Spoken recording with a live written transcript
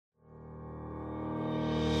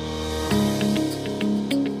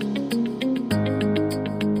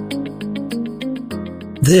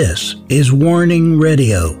This is Warning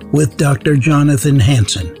Radio with Dr. Jonathan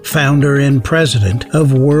Hansen, founder and president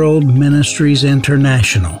of World Ministries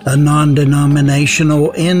International, a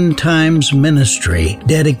non-denominational end times ministry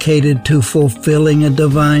dedicated to fulfilling a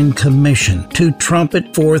divine commission to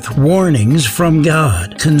trumpet forth warnings from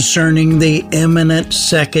God concerning the imminent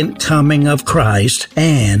second coming of Christ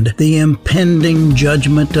and the impending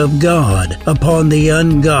judgment of God upon the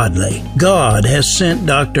ungodly. God has sent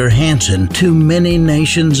Dr. Hansen to many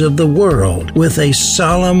nations of the world with a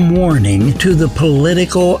solemn warning to the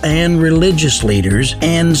political and religious leaders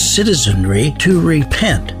and citizenry to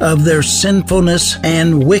repent of their sinfulness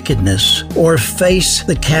and wickedness or face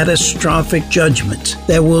the catastrophic judgments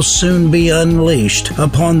that will soon be unleashed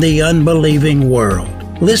upon the unbelieving world.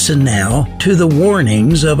 Listen now to the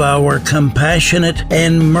warnings of our compassionate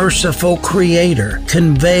and merciful Creator,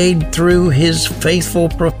 conveyed through His faithful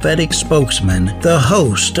prophetic spokesman, the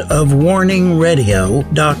host of Warning Radio,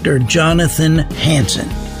 Dr. Jonathan Hansen.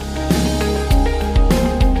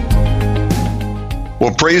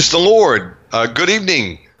 Well, praise the Lord. Good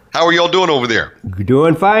evening. How are y'all doing over there?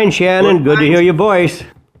 Doing fine, Shannon. Good to hear your voice.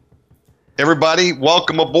 Everybody,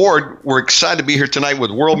 welcome aboard. We're excited to be here tonight with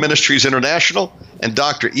World Ministries International and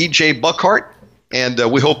Dr. E.J. Buckhart, and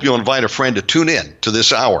we hope you'll invite a friend to tune in to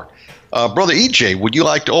this hour. Brother E.J., would you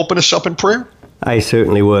like to open us up in prayer? I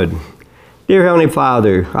certainly would. Dear Heavenly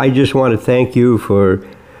Father, I just want to thank you for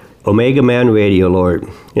Omega Man Radio, Lord,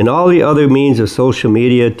 and all the other means of social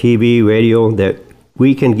media, TV, radio, that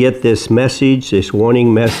we can get this message, this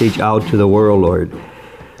warning message out to the world, Lord.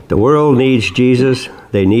 The world needs Jesus.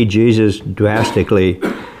 They need Jesus drastically,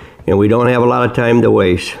 and we don't have a lot of time to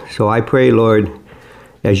waste. So I pray, Lord,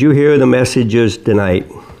 as you hear the messages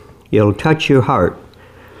tonight, it'll touch your heart,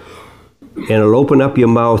 and it'll open up your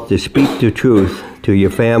mouth to speak the truth to your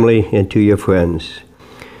family and to your friends.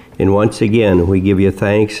 And once again, we give you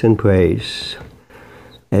thanks and praise.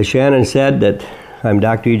 As Shannon said, that I'm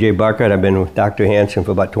Dr. E.J. Buckhart. I've been with Dr. Hansen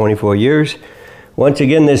for about 24 years. Once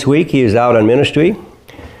again this week, he is out on ministry.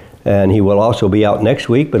 And he will also be out next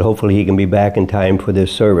week, but hopefully he can be back in time for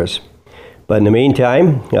this service. But in the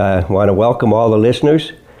meantime, I want to welcome all the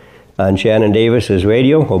listeners on Shannon Davis's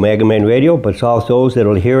radio, Omega Man Radio, but also those that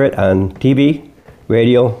will hear it on TV,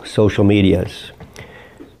 radio, social medias.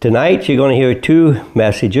 Tonight, you're going to hear two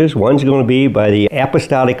messages. One's going to be by the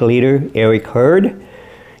apostolic leader, Eric Hurd.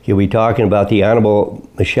 He'll be talking about the Honorable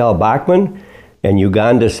Michelle Bachman and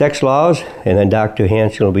Uganda sex laws, and then Dr.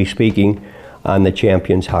 Hansen will be speaking on the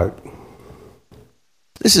champion's heart.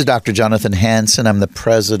 This is Dr. Jonathan Hansen. I'm the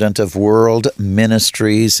president of World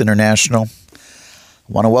Ministries International.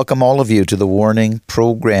 I want to welcome all of you to the Warning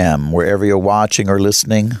Program. Wherever you're watching or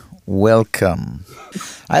listening, welcome.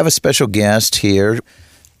 I have a special guest here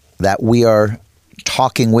that we are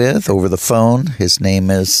talking with over the phone. His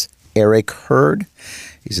name is Eric Hurd.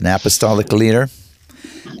 He's an apostolic leader.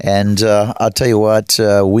 And I'll tell you what,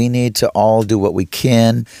 we need to all do what we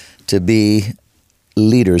can to be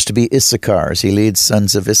leaders, to be Issachars. He leads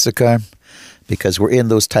Sons of Issachar because we're in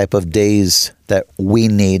those type of days that we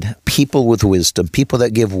need people with wisdom, people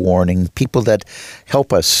that give warning, people that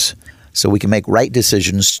help us so we can make right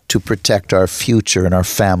decisions to protect our future and our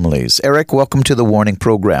families. Eric, welcome to the Warning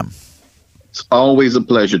Program. It's always a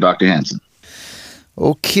pleasure, Dr. Hansen.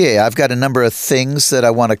 Okay, I've got a number of things that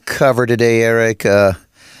I want to cover today, Eric.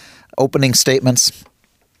 Opening statements.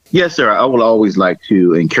 Yes, sir. I would always like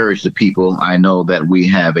to encourage the people. I know that we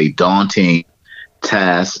have a daunting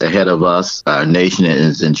task ahead of us. Our nation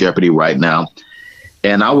is in jeopardy right now.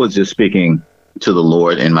 And I was just speaking to the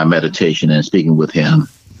Lord in my meditation and speaking with him.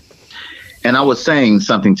 And I was saying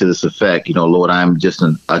something to this effect, Lord, I'm just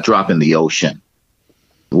a drop in the ocean.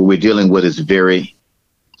 What we're dealing with is very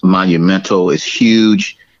monumental. It's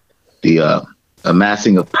huge. The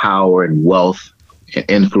amassing of power and wealth and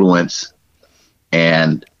influence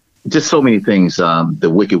and just so many things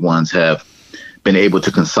the wicked ones have been able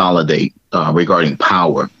to consolidate regarding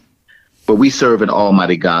power. But we serve an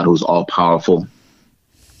almighty God who's all powerful.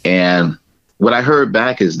 And what I heard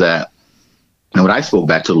back is that, and what I spoke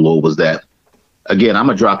back to the Lord was that, again,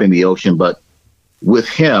 I'm a drop in the ocean, but with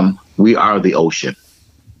him, we are the ocean.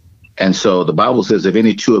 And so the Bible says, if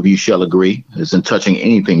any two of you shall agree, as in touching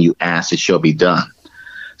anything you ask, it shall be done.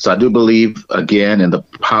 So I do believe, again, in the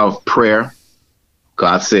power of prayer.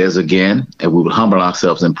 God says again, and we would humble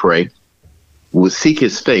ourselves and pray. We would seek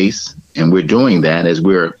his face, and we're doing that as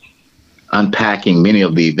we're unpacking many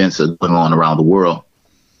of the events that are going on around the world,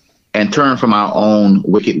 and turn from our own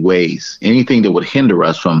wicked ways. Anything that would hinder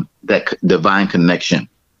us from that divine connection,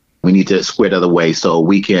 we need to square the other way so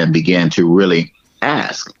we can begin to really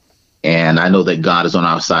ask And I know that God is on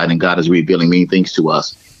our side and God is revealing many things to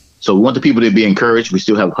us. So we want the people to be encouraged. We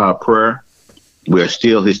still have power of prayer. We are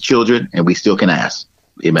still his children and we still can ask.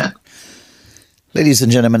 Amen. Ladies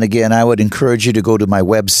and gentlemen, again, I would encourage you to go to my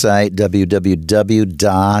website,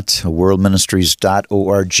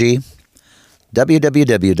 www.worldministries.org.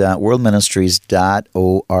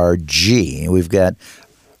 www.worldministries.org. We've got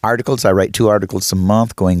articles. I write 2 articles a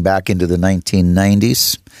month going back into the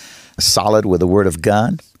 1990s, solid with the Word of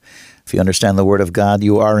God. If you understand the Word of God,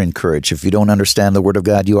 you are encouraged. If you don't understand the Word of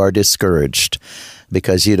God, you are discouraged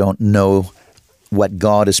because you don't know what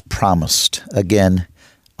God has promised. Again,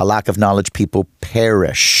 a lack of knowledge, people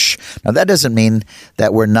perish. Now, that doesn't mean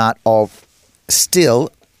that we're not all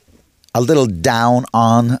still a little down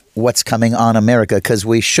on what's coming on America, because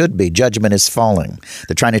we should be. Judgment is falling.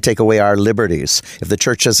 They're trying to take away our liberties. If the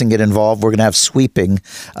church doesn't get involved, we're going to have sweeping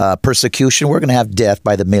persecution. We're going to have death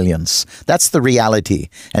by the millions. That's the reality.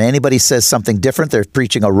 And anybody says something different, they're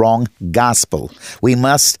preaching a wrong gospel. We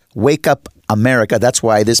must wake up America. That's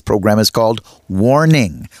why this program is called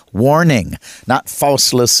Warning. Warning, not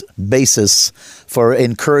falseless basis for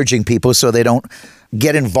encouraging people so they don't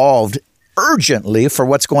get involved urgently for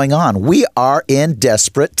what's going on. We are in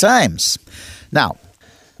desperate times. Now,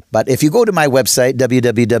 but if you go to my website,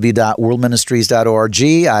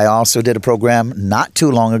 www.worldministries.org, I also did a program not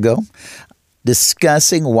too long ago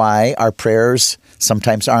discussing why our prayers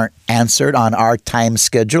sometimes aren't answered on our time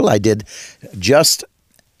schedule. I did just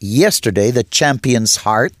yesterday, The Champion's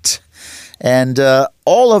Heart. And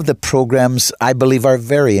all of the programs, I believe, are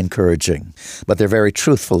very encouraging, but they're very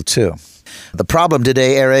truthful, too. The problem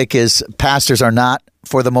today, Eric, is pastors are not,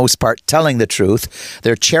 for the most part, telling the truth.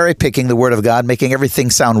 They're cherry-picking the Word of God, making everything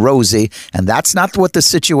sound rosy, and that's not what the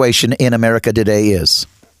situation in America today is.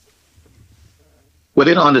 Well,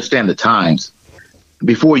 they don't understand the times.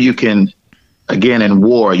 Before you can, again, in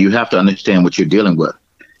war, you have to understand what you're dealing with.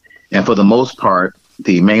 And for the most part,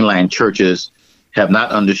 the mainline churches have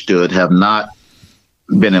not understood, have not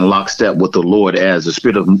been in lockstep with the Lord as the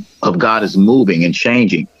Spirit of God is moving and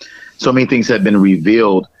changing. So many things have been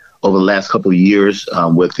revealed over the last couple of years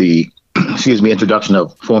with the, introduction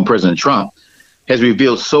of former President Trump has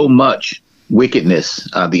revealed so much wickedness.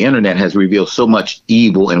 The internet has revealed so much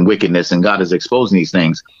evil and wickedness, and God is exposing these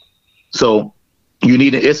things. So you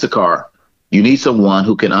need an Issachar. You need someone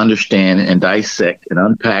who can understand and dissect and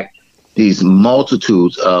unpack these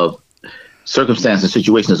multitudes of circumstances and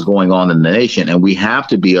situations going on in the nation. And we have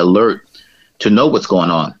to be alert to know what's going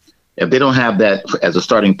on. If they don't have that as a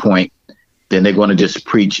starting point, then they're going to just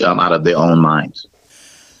preach out of their own minds.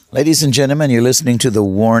 Ladies and gentlemen, you're listening to the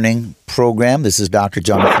Warning Program. This is Dr.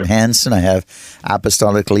 Jonathan Hansen. I have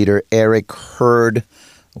Apostolic Leader Eric Hurd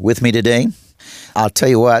with me today. I'll tell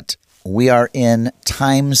you what, we are in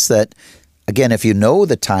times that, again, if you know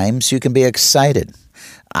the times, you can be excited.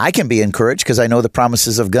 I can be encouraged because I know the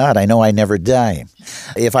promises of God. I know I never die.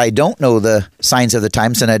 If I don't know the signs of the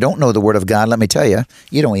times and I don't know the Word of God, let me tell you,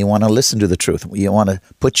 you don't even want to listen to the truth. You want to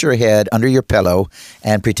put your head under your pillow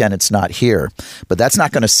and pretend it's not here. But that's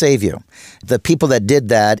not going to save you. The people that did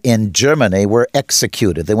that in Germany were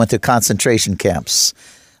executed. They went to concentration camps.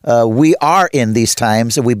 We are in these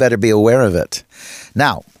times, and we better be aware of it.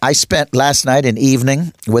 Now, I spent last night and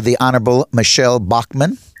evening with the Honorable Michelle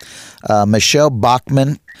Bachman. Michelle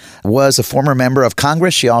Bachman was a former member of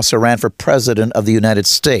Congress. She also ran for President of the United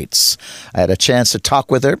States. I had a chance to talk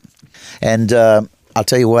with her, and I'll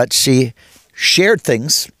tell you what, she shared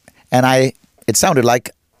things, and it sounded like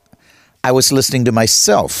I was listening to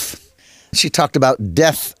myself. She talked about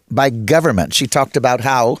death by government. She talked about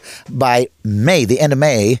how by May, the end of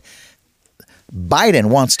May, Biden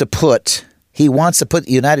wants to put the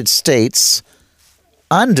United States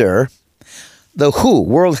under the WHO,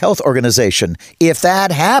 World Health Organization. If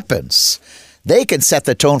that happens, they can set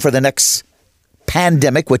the tone for the next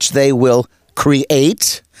pandemic, which they will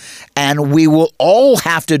create, and we will all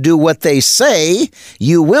have to do what they say.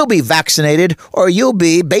 You will be vaccinated, or you'll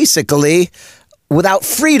be basically without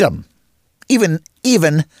freedom, even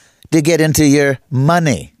to get into your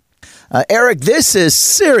money. Eric, this is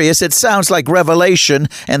serious. It sounds like Revelation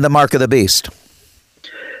and the mark of the beast.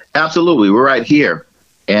 Absolutely. We're right here.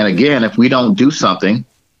 And again, if we don't do something,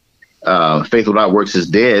 faith without works is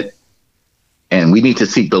dead. And we need to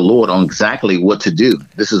seek the Lord on exactly what to do.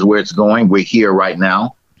 This is where it's going. We're here right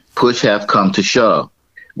now. Push have come to shove.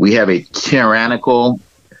 We have a tyrannical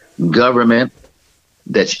government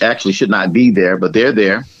that actually should not be there, but they're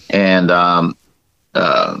there. And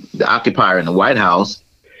the occupier in the White House,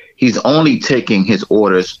 he's only taking his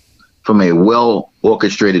orders from a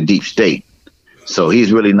well-orchestrated deep state. So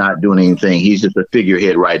he's really not doing anything. He's just a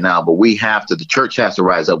figurehead right now. But the church has to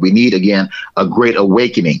rise up. We need, again, a great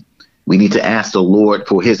awakening. We need to ask the Lord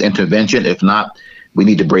for his intervention. If not, we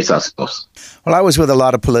need to brace ourselves. Well, I was with a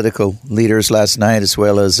lot of political leaders last night, as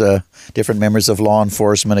well as different members of law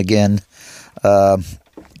enforcement. Again,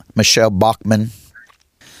 Michelle Bachman.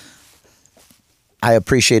 I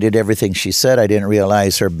appreciated everything she said. I didn't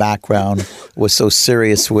realize her background was so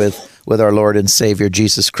serious with our Lord and Savior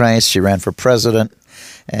Jesus Christ. She ran for president,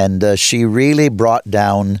 and she really brought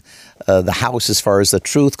down the House as far as the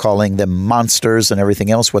truth, calling them monsters and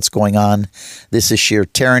everything else. What's going on? This is sheer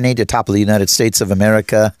tyranny. The top of the United States of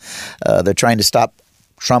America. They're trying to stop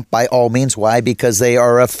Trump by all means. Why? Because they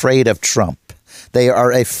are afraid of Trump. They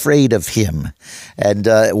are afraid of him. And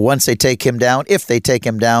once they take him down, if they take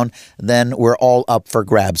him down, then we're all up for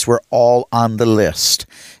grabs. We're all on the list.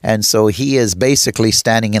 And so he is basically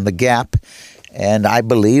standing in the gap. And I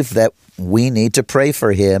believe that we need to pray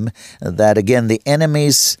for him, that, again, the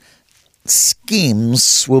enemy's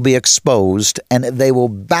schemes will be exposed and they will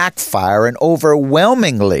backfire, and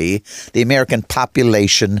overwhelmingly the American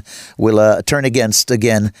population will turn against,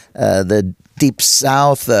 again, the Deep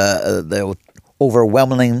South. They'll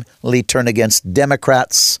overwhelmingly turn against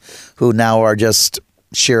Democrats, who now are just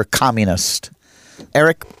sheer communist.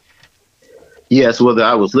 Eric? Yes, well,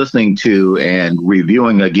 I was listening to and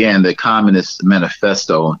reviewing again the Communist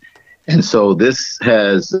Manifesto. And so this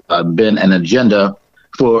has been an agenda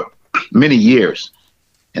for many years.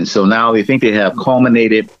 And so now they think they have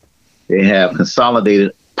culminated, they have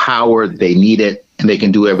consolidated power, they need it, and they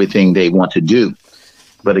can do everything they want to do.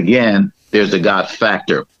 But again, there's the God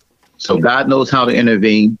factor. So God knows how to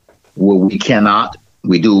intervene where we cannot.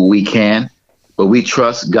 We do what we can, but we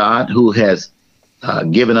trust God, who has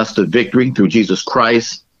given us the victory through Jesus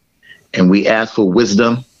Christ. And we ask for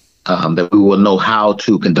wisdom, that we will know how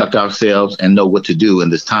to conduct ourselves and know what to do in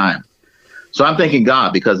this time. So I'm thanking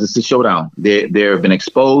God, because it's a showdown. They have been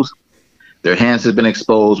exposed. Their hands have been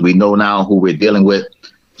exposed. We know now who we're dealing with.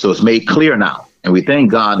 So it's made clear now. And we thank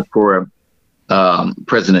God for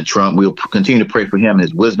President Trump. We'll continue to pray for him and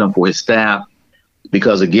his wisdom for his staff,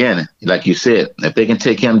 because, again, like you said, if they can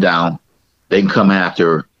take him down, they can come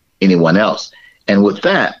after anyone else. And with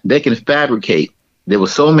that, they can fabricate. There were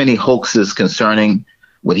so many hoaxes concerning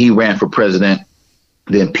when he ran for president,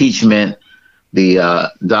 the impeachment, the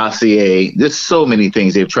dossier. There's so many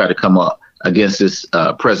things they've tried to come up against this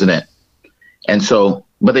president. And so,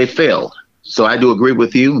 but they failed. So I do agree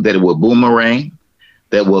with you that it will boomerang,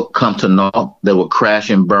 that will come to naught, that will crash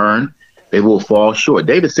and burn. They will fall short.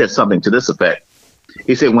 David said something to this effect.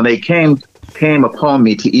 He said, when they came upon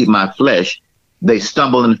me to eat my flesh, they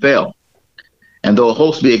stumbled and fell. And though a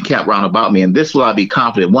host be encamped round about me, and this will I be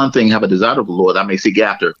confident, one thing have a desire of the Lord, I may seek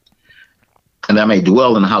after, and I may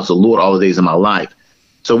dwell in the house of the Lord all the days of my life.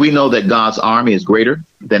 So we know that God's army is greater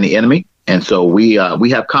than the enemy. And so we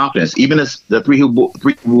have confidence. Even as the three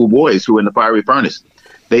Hebrew boys who were in the fiery furnace,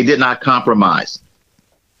 they did not compromise.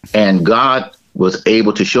 And God was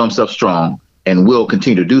able to show himself strong and will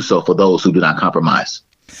continue to do so for those who do not compromise.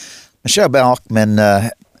 Michelle Bachman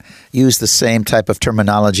used the same type of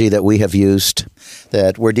terminology that we have used,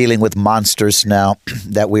 that we're dealing with monsters now,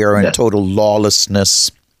 that we are in total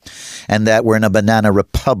lawlessness, and that we're in a banana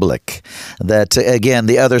republic. That, again,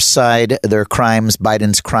 the other side, their crimes,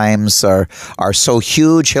 Biden's crimes are so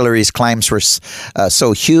huge. Hillary's crimes were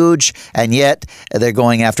so huge, and yet they're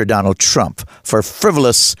going after Donald Trump for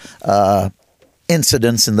frivolous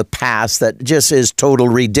incidents in the past that just is total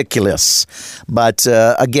ridiculous. But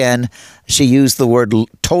again, she used the word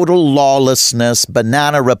total lawlessness,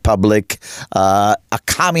 banana republic, a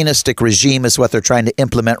communistic regime is what they're trying to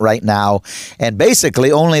implement right now. And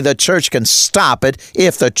basically only the church can stop it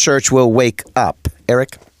if the church will wake up.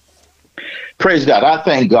 Eric? Praise God. I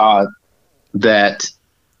thank God that,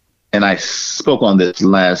 and I spoke on this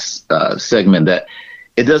last segment, that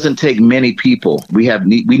it doesn't take many people. We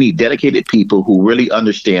need dedicated people who really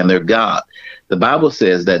understand their God. The Bible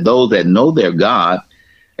says that those that know their God,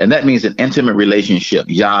 and that means an intimate relationship,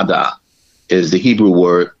 yada is the Hebrew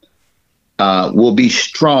word, will be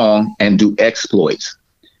strong and do exploits.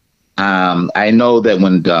 I know that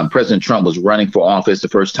when President Trump was running for office the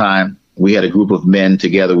first time, we had a group of men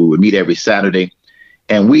together. We would meet every Saturday,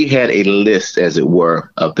 and we had a list, as it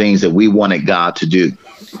were, of things that we wanted God to do.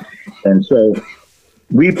 And so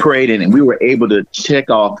we prayed, and we were able to check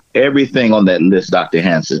off everything on that list, Dr.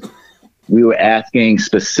 Hansen. We were asking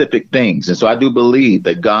specific things. And so I do believe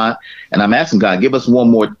that God, and I'm asking God, give us one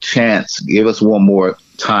more chance, give us one more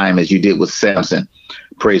time, as you did with Samson.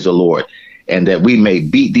 Praise the Lord. And that we may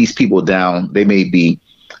beat these people down. They may be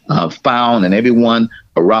found, and everyone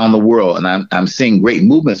around the world, and I'm seeing great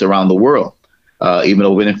movements around the world, even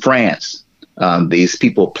over in France. These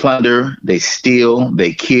people plunder, they steal,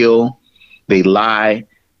 they kill, they lie,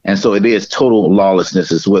 and so it is total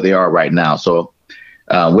lawlessness is where they are right now. So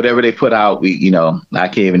whatever they put out, I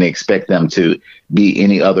can't even expect them to be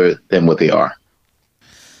any other than what they are.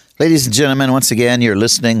 Ladies and gentlemen, once again, you're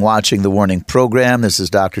listening, watching the Warning Program. This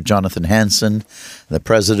is Dr. Jonathan Hansen, the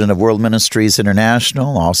president of World Ministries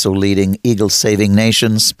International, also leading Eagles Saving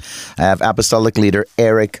Nations. I have Apostolic Leader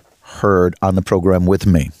Eric Hurd on the program with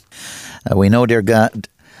me. We know, dear God,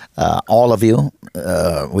 all of you,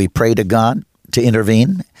 we pray to God to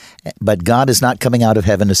intervene, but God is not coming out of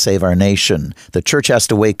heaven to save our nation. The church has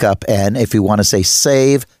to wake up and, if you want to say,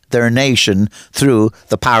 save their nation through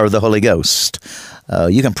the power of the Holy Ghost.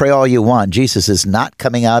 You can pray all you want. Jesus is not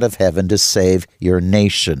coming out of heaven to save your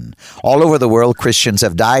nation. All over the world, Christians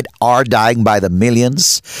have died, are dying by the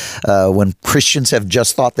millions. When Christians have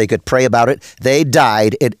just thought they could pray about it, they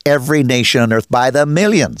died in every nation on earth by the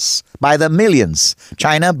millions. By the millions.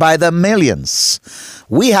 China by the millions.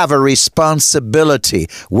 We have a responsibility.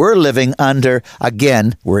 We're living under,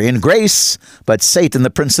 again, we're in grace, but Satan, the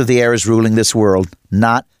prince of the air, is ruling this world,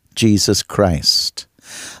 not Jesus Christ.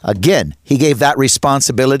 Again, he gave that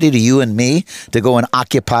responsibility to you and me to go and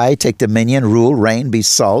occupy, take dominion, rule, reign, be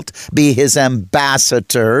salt, be his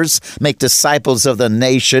ambassadors, make disciples of the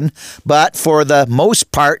nation. But for the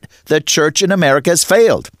most part, the church in America has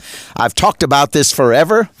failed. I've talked about this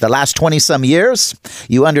forever, the last 20-some years.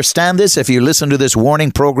 You understand this if you listen to this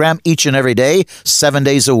warning program each and every day, 7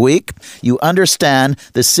 days a week. You understand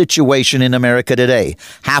the situation in America today.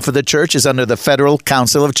 Half of the church is under the Federal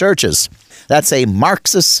Council of Churches. That's a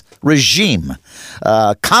Marxist regime,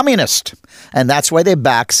 communist, and that's why they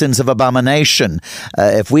back sins of abomination.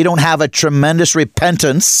 If we don't have a tremendous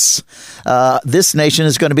repentance, this nation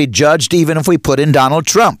is going to be judged even if we put in Donald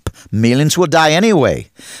Trump. Millions will die anyway.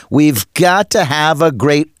 We've got to have a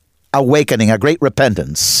great awakening, a great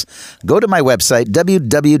repentance. Go to my website,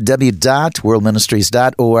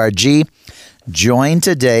 www.worldministries.org. Join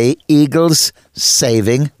today, Eagles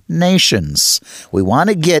Saving Nations. We want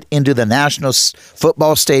to get into the national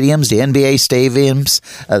football stadiums, the NBA stadiums,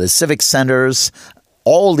 the civic centers,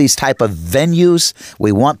 all these type of venues.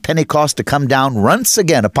 We want Pentecost to come down once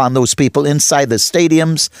again upon those people inside the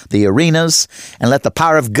stadiums, the arenas, and let the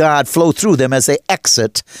power of God flow through them as they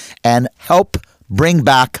exit and help bring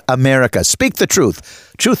back America. Speak the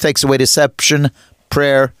truth. Truth takes away deception.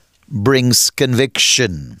 Prayer brings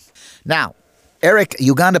conviction. Now, Eric,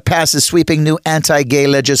 Uganda passes sweeping new anti-gay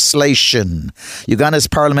legislation. Uganda's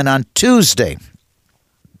parliament on Tuesday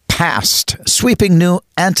passed sweeping new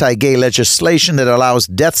anti-gay legislation that allows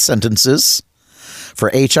death sentences for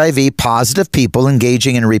HIV-positive people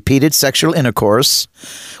engaging in repeated sexual intercourse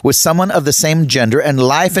with someone of the same gender and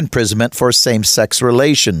life imprisonment for same-sex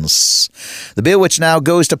relations. The bill, which now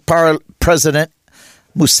goes to President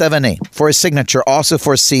Museveni for his signature, also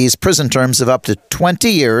foresees prison terms of up to 20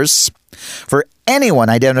 years for anyone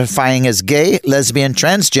identifying as gay, lesbian,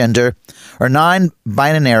 transgender, or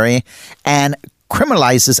non-binary, and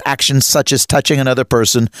criminalizes actions such as touching another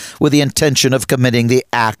person with the intention of committing the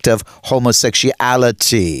act of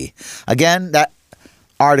homosexuality. Again, that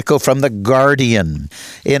article from The Guardian.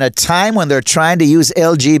 In a time when they're trying to use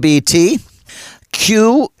LGBTQ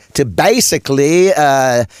to basically,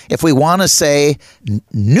 if we want to say,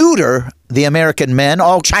 neuter the American men.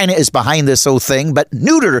 All China is behind this whole thing, but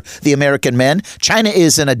neuter the American men. China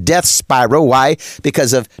is in a death spiral. Why?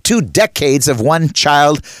 Because of 2 decades of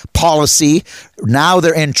one-child policy. Now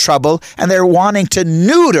they're in trouble, and they're wanting to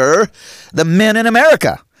neuter the men in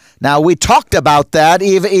America. Now, we talked about that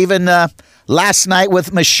even last night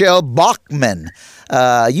with Michelle Bachman.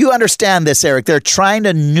 You understand this, Eric. They're trying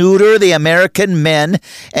to neuter the American men,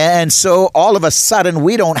 and so all of a sudden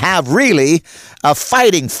we don't have really a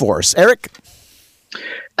fighting force. Eric?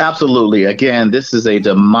 Absolutely. Again, this is a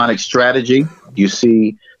demonic strategy. You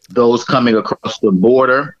see those coming across the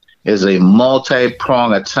border is a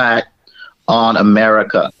multi-pronged attack on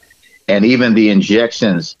America. And even the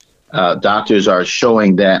injections, doctors are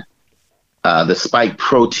showing that the spike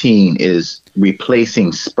protein is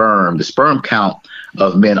replacing sperm. The sperm count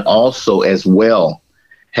of men also as well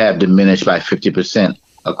have diminished by 50%,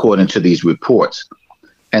 according to these reports.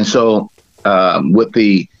 And so with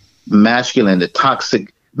the masculine, the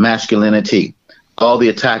toxic masculinity, all the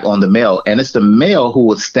attack on the male, and it's the male who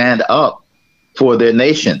would stand up for their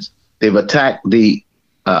nations. They've attacked the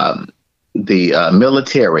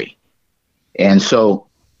military. And so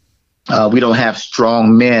we don't have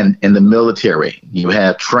strong men in the military. You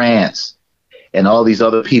have trans and all these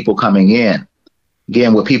other people coming in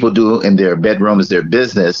Again, what people do in their bedroom is their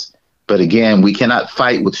business. But again, we cannot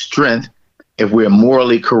fight with strength if we're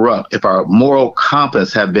morally corrupt, if our moral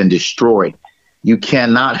compass have been destroyed. You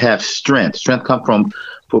cannot have strength. Strength comes from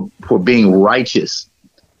for being righteous,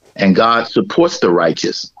 and God supports the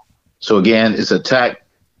righteous. So again, it's attack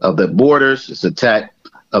of the borders, it's attack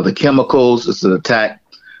of the chemicals, it's an attack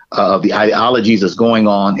of the ideologies that's going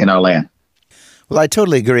on in our land. Well, I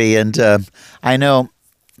totally agree, and I know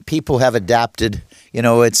people have adapted. You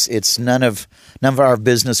know, it's none of our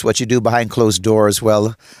business what you do behind closed doors.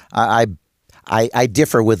 Well, I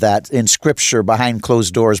differ with that. In Scripture, behind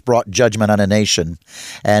closed doors brought judgment on a nation,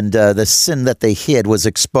 and the sin that they hid was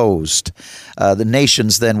exposed. The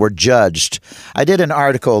nations then were judged. I did an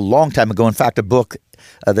article a long time ago, in fact, a book,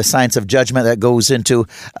 The Science of Judgment, that goes into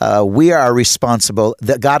we are responsible,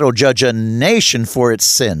 that God will judge a nation for its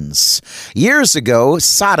sins. Years ago,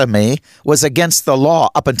 sodomy was against the law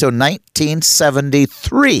up until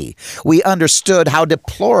 1973. We understood how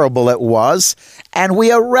deplorable it was, and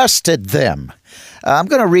we arrested them. I'm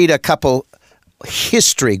going to read a couple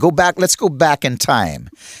history. Let's go back in time.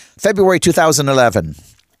 February 2011,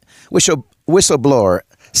 whistleblower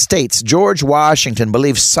states George Washington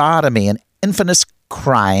believed sodomy an infamous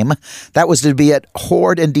crime that was to be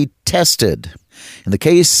abhorred and detested. In the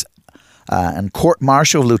case and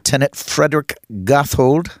court-martial Lieutenant Frederick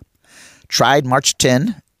Guthold, tried March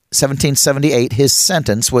 10, 1778, his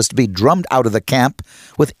sentence was to be drummed out of the camp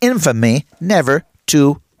with infamy never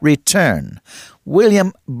to return.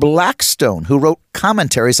 William Blackstone, who wrote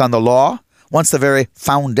commentaries on the law, once the very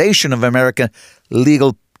foundation of American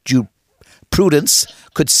legal jurisprudence,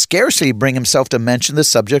 could scarcely bring himself to mention the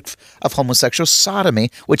subject of homosexual sodomy,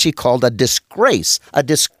 which he called a disgrace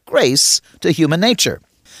to human nature.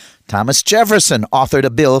 Thomas Jefferson authored a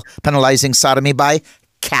bill penalizing sodomy by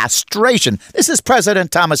castration. This is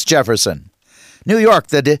President Thomas Jefferson. New York,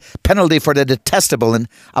 the penalty for the detestable and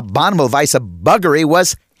abominable vice of buggery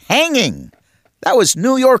was hanging. That was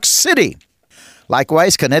New York City.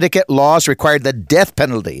 Likewise, Connecticut laws required the death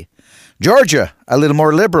penalty. Georgia, a little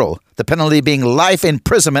more liberal, the penalty being life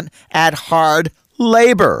imprisonment at hard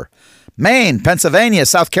labor. Maine, Pennsylvania,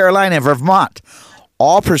 South Carolina, and Vermont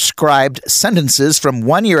all prescribed sentences from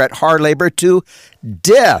 1 year at hard labor to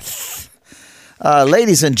death.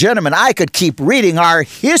 Ladies and gentlemen, I could keep reading our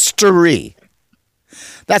history.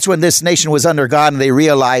 That's when this nation was under God, and they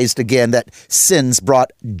realized again that sins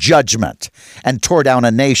brought judgment and tore down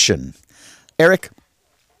a nation. Eric?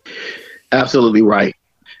 Absolutely right.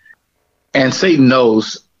 And Satan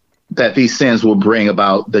knows that these sins will bring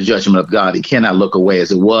about the judgment of God. He cannot look away,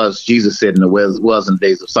 as it was. Jesus said, in the was in the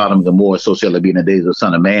days of Sodom and Gomorrah, so shall it be in the days of the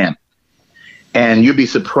Son of Man. And you'd be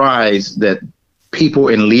surprised that people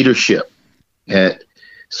in leadership,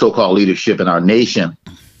 so-called leadership in our nation,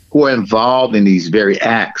 who are involved in these very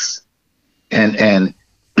acts, and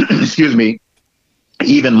excuse me,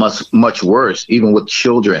 even much worse, even with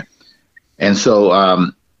children. And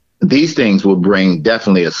so these things will bring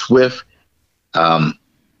definitely a swift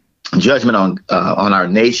judgment on our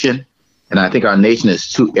nation. And I think our nation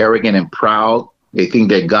is too arrogant and proud. They think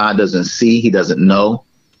that God doesn't see, he doesn't know.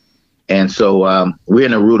 And so we're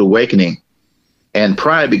in a rude awakening. And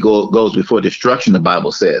pride goes before destruction, the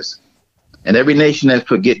Bible says. And every nation that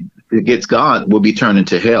forgets God will be turned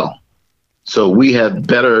into hell. So we had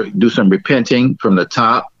better do some repenting from the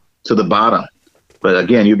top to the bottom. But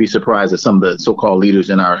again, you'd be surprised at some of the so-called leaders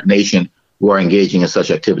in our nation who are engaging in such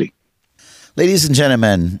activity. Ladies and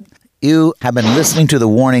gentlemen, you have been listening to the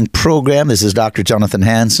Warning Program. This is Dr. Jonathan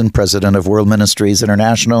Hansen, President of World Ministries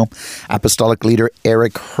International, Apostolic Leader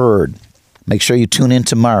Eric Hurd. Make sure you tune in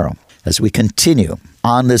tomorrow as we continue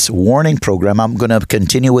on this Warning Program. I'm going to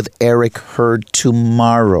continue with Eric Hurd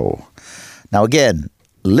tomorrow. Now, again,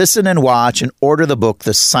 listen and watch and order the book,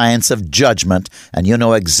 The Science of Judgment, and you'll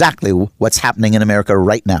know exactly what's happening in America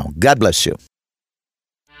right now. God bless you.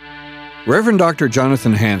 Reverend Dr.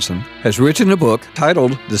 Jonathan Hansen has written a book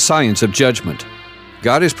titled The Science of Judgment.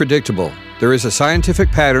 God is predictable. There is a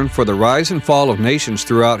scientific pattern for the rise and fall of nations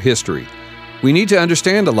throughout history. We need to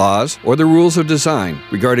understand the laws or the rules of design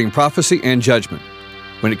regarding prophecy and judgment.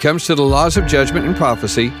 When it comes to the laws of judgment and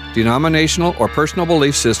prophecy, denominational or personal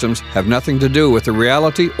belief systems have nothing to do with the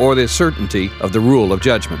reality or the certainty of the rule of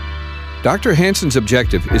judgment. Dr. Hansen's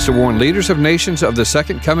objective is to warn leaders of nations of the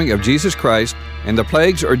second coming of Jesus Christ and the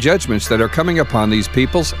plagues or judgments that are coming upon these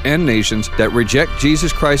peoples and nations that reject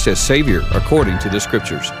Jesus Christ as Savior according to the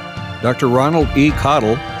Scriptures. Dr. Ronald E.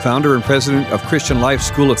 Cottle, founder and president of Christian Life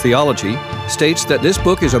School of Theology, states that this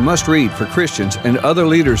book is a must-read for Christians and other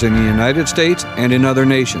leaders in the United States and in other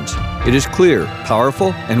nations. It is clear,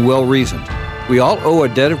 powerful, and well-reasoned. We all owe a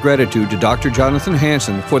debt of gratitude to Dr. Jonathan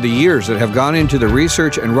Hansen for the years that have gone into the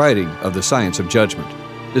research and writing of The Science of Judgment.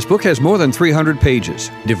 This book has more than 300 pages,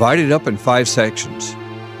 divided up in 5 sections.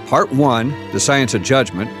 Part 1, The Science of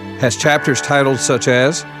Judgment, has chapters titled such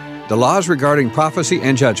as The Laws Regarding Prophecy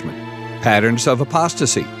and Judgment, Patterns of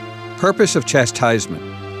Apostasy, Purpose of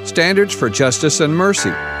Chastisement, Standards for Justice and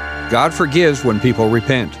Mercy, God Forgives When People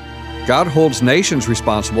Repent, God Holds Nations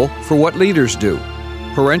Responsible for What Leaders Do,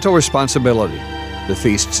 Parental Responsibility, The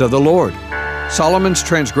Feasts of the Lord, Solomon's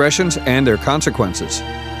Transgressions and Their Consequences,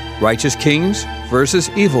 Righteous Kings versus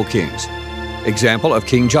Evil Kings, Example of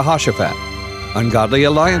King Jehoshaphat, Ungodly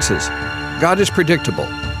Alliances, God is Predictable,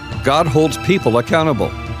 God Holds People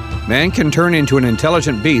Accountable, Man Can Turn into an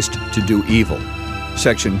Intelligent Beast to Do Evil.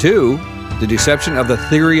 Section 2, The Deception of the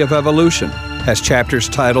Theory of Evolution, has chapters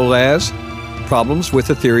titled as Problems with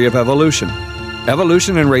the Theory of Evolution,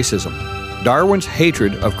 Evolution and Racism, Darwin's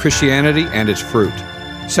Hatred of Christianity and Its Fruit.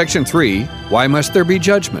 Section 3, Why Must There Be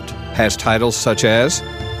Judgment, has titles such as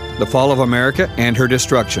The Fall of America and Her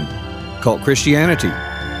Destruction, Cult Christianity,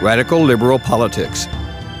 Radical Liberal Politics.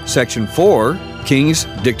 Section 4, Kings,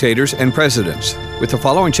 Dictators, and Presidents, with the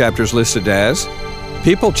following chapters listed as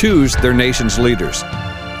People Choose Their Nation's Leaders,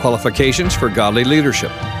 Qualifications for Godly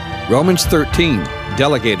Leadership, Romans 13,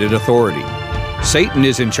 Delegated Authority, Satan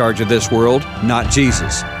is in charge of this world, not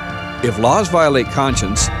Jesus. If laws violate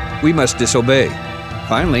conscience, we must disobey.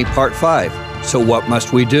 Finally, Part 5, So What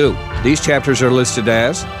Must We Do? These chapters are listed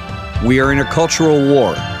as We Are in a Cultural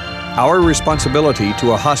War, Our Responsibility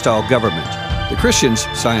to a Hostile Government, The Christian's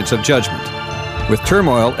Science of Judgment. With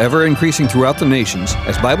turmoil ever increasing throughout the nations,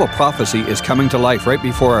 as Bible prophecy is coming to life right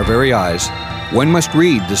before our very eyes, one must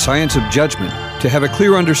read The Science of Judgment to have a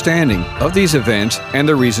clear understanding of these events and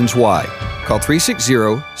the reasons why. Call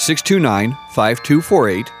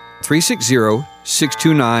 360-629-5248,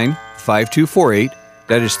 360-629-5248,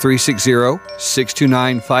 that is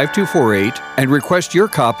 360-629-5248, and request your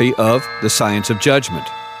copy of The Science of Judgment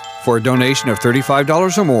for a donation of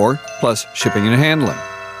 $35 or more, plus shipping and handling.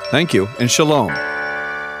 Thank you, and shalom.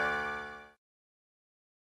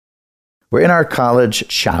 We're in our college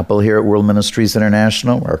chapel here at World Ministries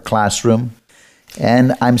International, our classroom,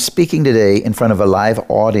 and I'm speaking today in front of a live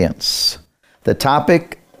audience. The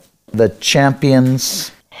topic, the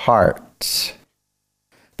champion's heart.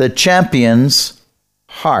 The champion's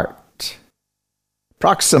heart.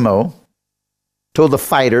 Proximo told the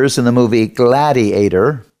fighters in the movie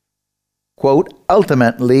Gladiator, quote,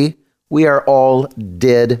 ultimately, we are all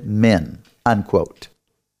dead men, unquote.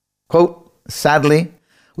 Quote, sadly,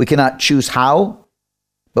 we cannot choose how,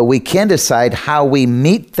 but we can decide how we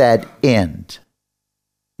meet that end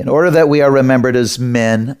in order that we are remembered as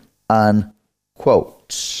men,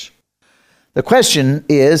 unquote. The question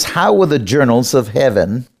is, how will the journals of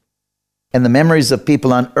heaven and the memories of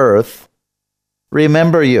people on earth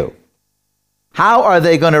remember you? How are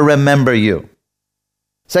they going to remember you?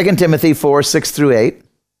 2 Timothy 4, 6 through 8.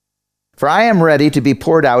 For I am ready to be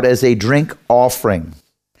poured out as a drink offering,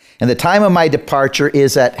 and the time of my departure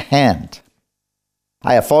is at hand.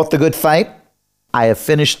 I have fought the good fight. I have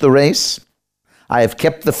finished the race. I have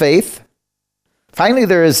kept the faith. Finally,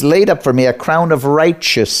 there is laid up for me a crown of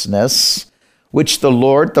righteousness, which the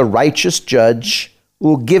Lord, the righteous judge,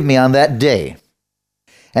 will give me on that day.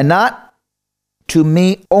 And not to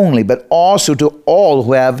me only, but also to all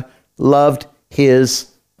who have loved his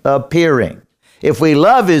appearing. If we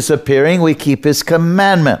love his appearing, we keep his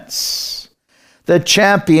commandments. The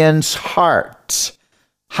champion's heart.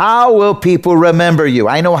 How will people remember you?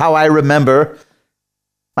 I know how I remember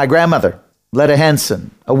my grandmother, Letta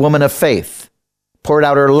Hansen, a woman of faith, poured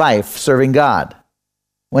out her life serving God,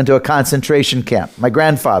 went to a concentration camp. My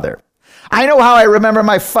grandfather. I know how I remember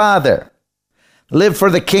my father, lived for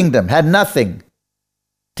the kingdom, had nothing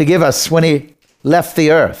to give us when he left the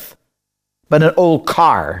earth, but an old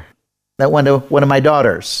car that went to one of my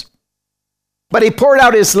daughters. But he poured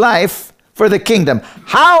out his life for the kingdom.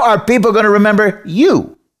 How are people going to remember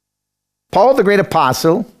you? Paul, the great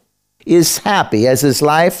apostle, is happy as his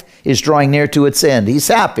life is drawing near to its end. He's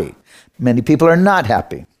happy. Many people are not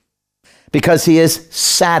happy because he is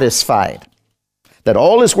satisfied that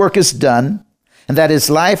all his work is done and that his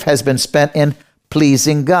life has been spent in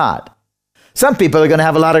pleasing God. Some people are going to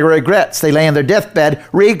have a lot of regrets. They lay on their deathbed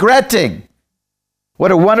regretting.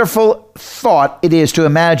 What a wonderful thought it is to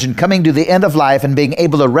imagine coming to the end of life and being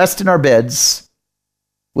able to rest in our beds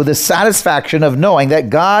with the satisfaction of knowing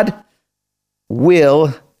that God's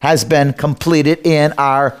will has been completed in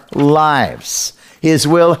our lives. His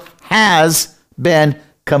will has been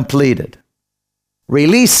completed.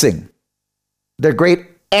 Releasing the great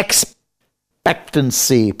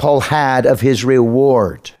expectancy Paul had of his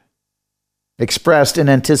reward, expressed in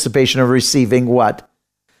anticipation of receiving what?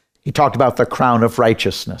 He talked about the crown of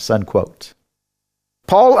righteousness, unquote.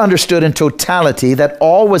 Paul understood in totality that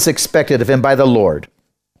all was expected of him by the Lord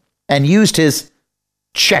and used his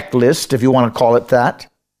checklist, if you want to call it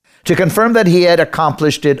that, to confirm that he had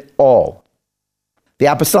accomplished it all. The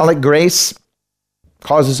apostolic grace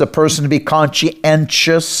causes a person to be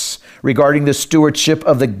conscientious regarding the stewardship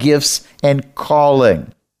of the gifts and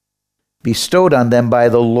calling bestowed on them by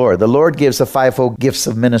the Lord. The Lord gives the fivefold gifts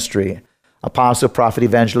of ministry: apostle, prophet,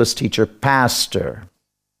 evangelist, teacher, pastor.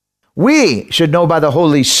 We should know by the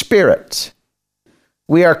Holy Spirit.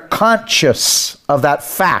 We are conscious of that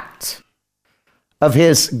fact, of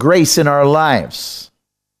His grace in our lives.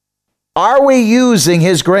 Are we using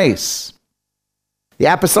His grace? The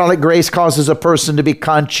apostolic grace causes a person to be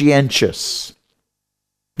conscientious.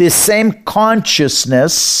 This same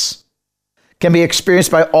consciousness can be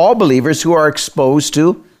experienced by all believers who are exposed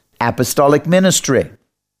to apostolic ministry.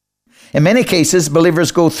 In many cases,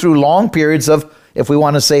 believers go through long periods of, if we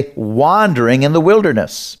want to say, wandering in the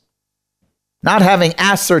wilderness, not having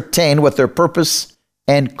ascertained what their purpose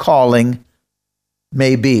and calling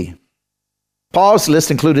may be. Paul's list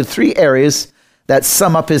included 3 areas that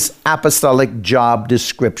sum up his apostolic job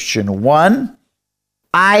description. 1,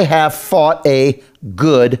 I have fought a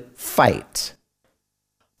good fight.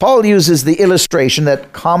 Paul uses the illustration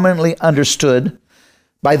that commonly understood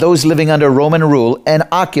by those living under Roman rule and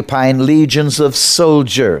occupying legions of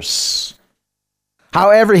soldiers.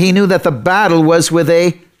 However, he knew that the battle was with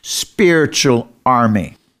a spiritual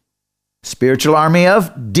army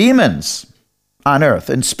of demons on earth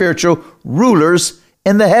and spiritual rulers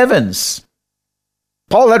in the heavens.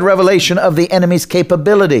 Paul had revelation of the enemy's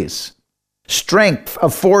capabilities, strength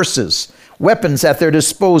of forces, weapons at their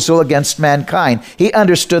disposal against mankind. He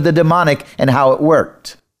understood the demonic and how it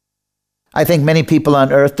worked. I think many people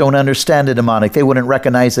on earth don't understand the demonic. They wouldn't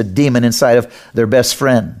recognize a demon inside of their best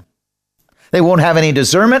friend. They won't have any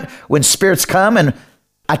discernment when spirits come and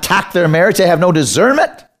attack their marriage. They have no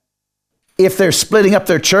discernment if they're splitting up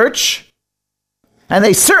their church. And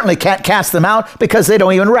they certainly can't cast them out because they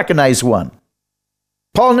don't even recognize one.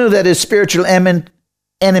 Paul knew that his spiritual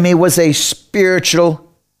enemy was a spiritual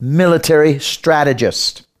military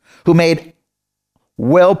strategist who made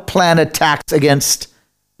well-planned attacks against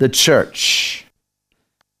the church.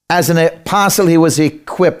 As an apostle, he was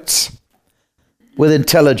equipped with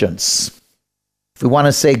intelligence. If we want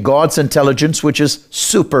to say God's intelligence, which is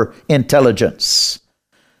super intelligence,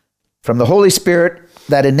 from the Holy Spirit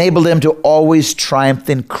that enabled him to always triumph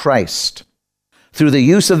in Christ through the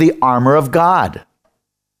use of the armor of God,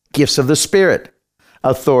 gifts of the Spirit,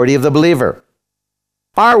 authority of the believer.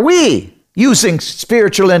 Are we using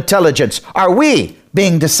spiritual intelligence? Are we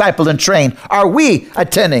being discipled and trained? Are we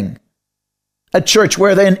attending a church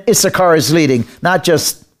where then Issachar is leading, not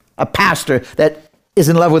just a pastor that is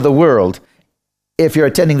in love with the world? If you're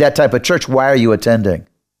attending that type of church, why are you attending?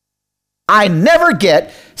 I never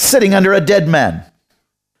get sitting under a dead man.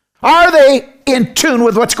 Are they in tune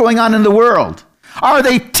with what's going on in the world? Are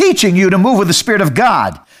they teaching you to move with the Spirit of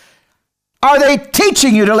God? Are they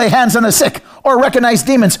teaching you to lay hands on the sick or recognize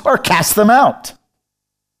demons or cast them out?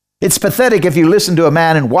 It's pathetic if you listen to a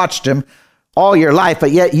man and watched him all your life,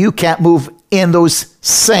 but yet you can't move in those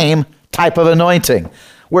same type of anointing.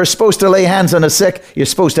 We're supposed to lay hands on the sick. You're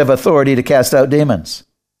supposed to have authority to cast out demons.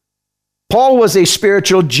 Paul was a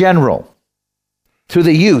spiritual general through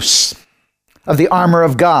the use of the armor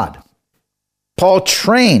of God. Paul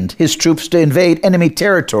trained his troops to invade enemy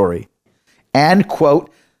territory and,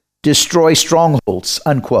 quote, destroy strongholds,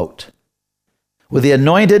 unquote, with the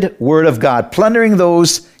anointed word of God, plundering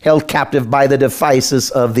those held captive by the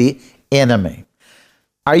devices of the enemy.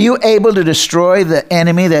 Are you able to destroy the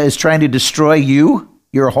enemy that is trying to destroy you,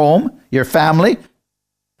 your home, your family?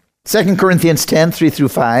 2 Corinthians 10,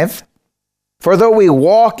 3-5. For though we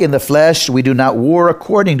walk in the flesh, we do not war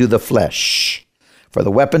according to the flesh. For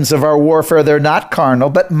the weapons of our warfare, they're not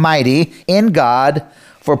carnal, but mighty in God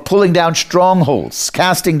for pulling down strongholds,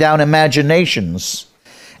 casting down imaginations,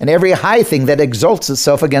 and every high thing that exalts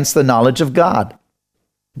itself against the knowledge of God,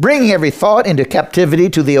 bringing every thought into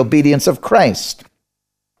captivity to the obedience of Christ,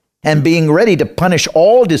 and being ready to punish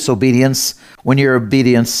all disobedience when your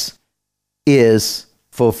obedience is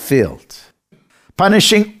fulfilled.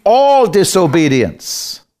 Punishing all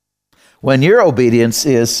disobedience when your obedience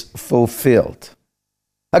is fulfilled.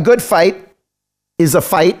 A good fight is a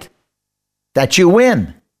fight that you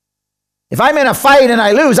win. If I'm in a fight and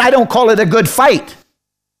I lose, I don't call it a good fight.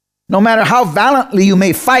 No matter how valiantly you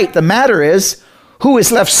may fight, the matter is who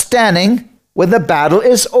is left standing when the battle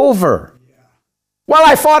is over. Well,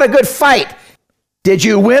 I fought a good fight. Did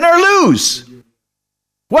you win or lose?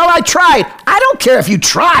 Well, I tried. I don't care if you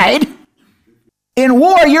tried. In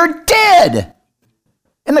war, you're dead.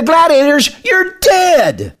 In the gladiators, you're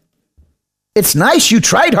dead. It's nice you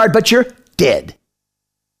tried hard, but you're dead.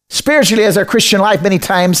 Spiritually, as our Christian life, many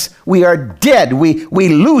times we are dead. We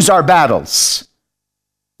lose our battles.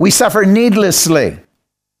 We suffer needlessly.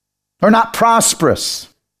 We're not prosperous.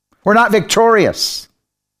 We're not victorious.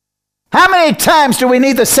 How many times do we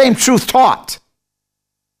need the same truth taught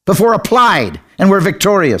before applied and we're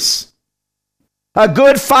victorious? A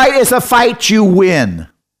good fight is a fight you win.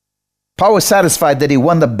 Paul was satisfied that he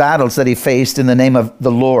won the battles that he faced in the name of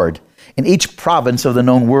the Lord in each province of the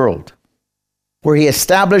known world, where he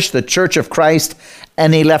established the church of Christ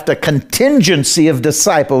and he left a contingency of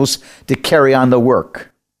disciples to carry on the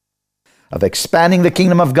work of expanding the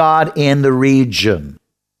kingdom of God in the region.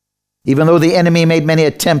 Even though the enemy made many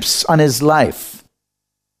attempts on his life,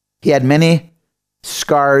 he had many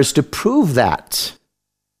scars to prove that.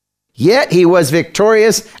 Yet he was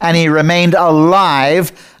victorious and he remained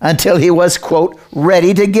alive until he was, quote,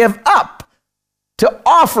 ready to give up, to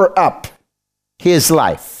offer up his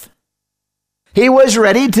life. He was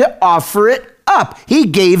ready to offer it up. He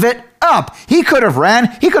gave it up. He could have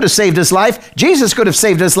ran. He could have saved his life. Jesus could have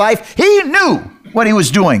saved his life. He knew what he was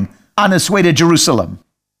doing on his way to Jerusalem.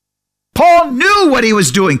 Paul knew what he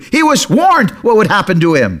was doing. He was warned what would happen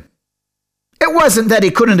to him. It wasn't that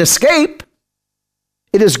he couldn't escape.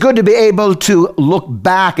 It is good to be able to look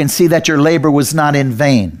back and see that your labor was not in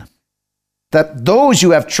vain, that those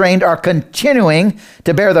you have trained are continuing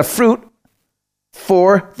to bear the fruit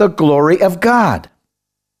for the glory of God.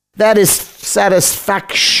 That is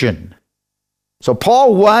satisfaction. So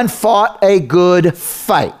Paul, 1, fought a good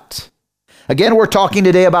fight. Again, we're talking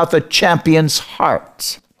today about the champion's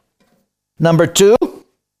heart. Number 2,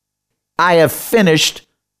 I have finished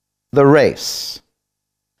the race.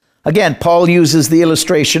 Again, Paul uses the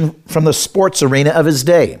illustration from the sports arena of his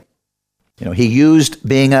day. He used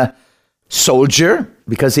being a soldier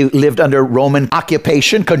because he lived under Roman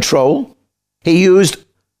occupation control. He used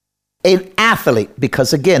an athlete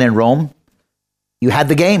because, again, in Rome, you had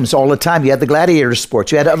the games all the time. You had the gladiator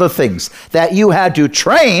sports. You had other things that you had to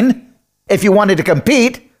train if you wanted to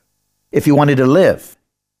compete, if you wanted to live.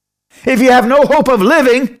 If you have no hope of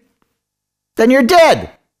living, then you're dead.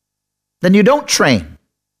 Then you don't train.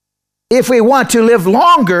 If we want to live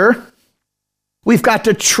longer, we've got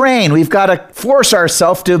to train. We've got to force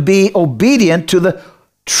ourselves to be obedient to the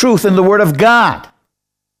truth in the Word of God.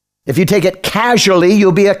 If you take it casually,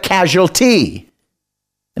 you'll be a casualty.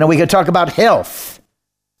 We could talk about health.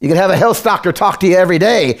 You could have a health doctor talk to you every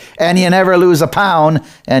day, and you never lose a pound,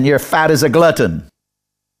 and you're fat as a glutton.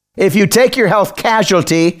 If you take your health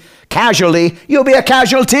casually, you'll be a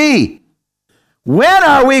casualty. When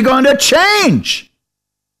are we going to change?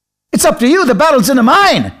 It's up to you. The battle's in the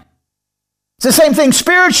mind. It's the same thing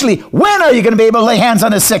spiritually. When are you going to be able to lay hands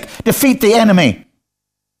on the sick, defeat the enemy,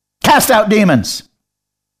 cast out demons?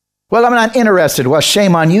 Well, I'm not interested. Well,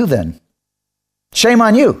 shame on you then. Shame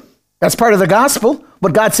on you. That's part of the gospel.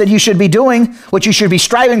 What God said you should be doing, what you should be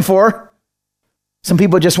striving for. Some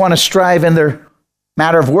people just want to strive in their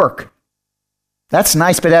matter of work. That's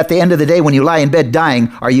nice, but at the end of the day, when you lie in bed dying,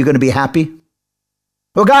 are you going to be happy?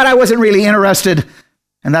 Well, God, I wasn't really interested,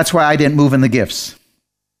 and that's why I didn't move in the gifts.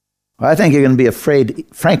 Well, I think you're going to be afraid,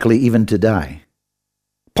 frankly, even to die.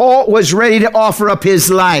 Paul was ready to offer up his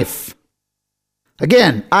life.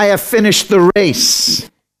 Again, I have finished the race.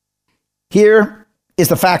 Here is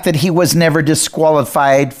the fact that he was never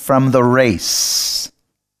disqualified from the race.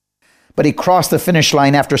 But he crossed the finish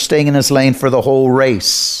line after staying in his lane for the whole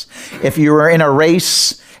race. If you were in a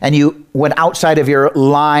race and you went outside of your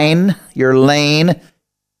line, your lane,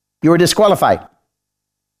 you were disqualified.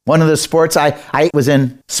 One of the sports, I was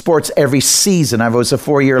in sports every season. I was a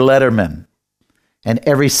 4-year letterman. And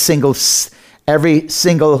every single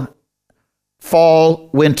fall,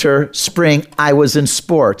 winter, spring, I was in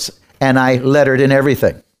sports. And I lettered in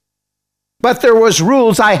everything. But there was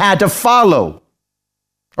rules I had to follow,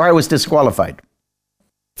 or I was disqualified.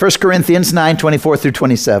 1 Corinthians 9:24 through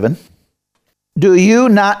 27. Do you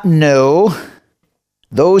not know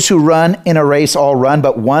those who run in a race all run,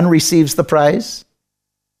 but one receives the prize?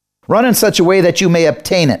 Run in such a way that you may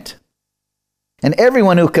obtain it. And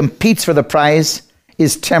everyone who competes for the prize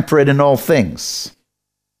is temperate in all things.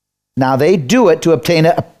 Now they do it to obtain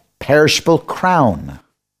a perishable crown,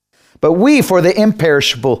 but we for the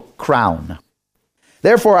imperishable crown.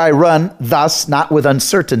 Therefore I run thus, not with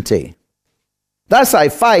uncertainty. Thus I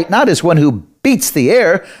fight, not as one who beats the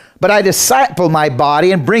air, But I disciple my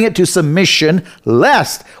body and bring it to submission,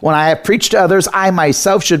 lest when I have preached to others, I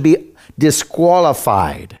myself should be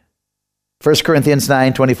disqualified. 1 Corinthians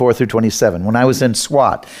 9:24 through 27. When I was in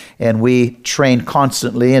SWAT and we trained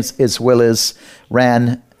constantly as well as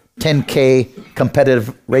ran 10K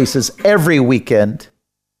competitive races every weekend,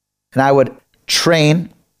 and I would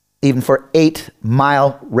train even for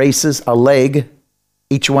 8-mile races a leg.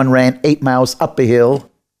 Each one ran 8 miles up a hill.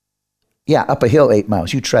 Yeah, up a hill 8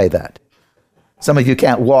 miles. You try that. Some of you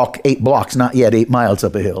can't walk 8 blocks, not yet 8 miles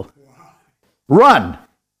up a hill. Run.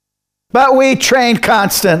 But we trained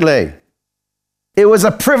constantly. It was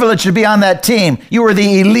a privilege to be on that team. You were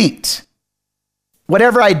the elite.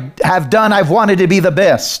 Whatever I have done, I've wanted to be the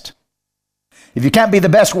best. If you can't be the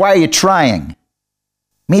best, why are you trying?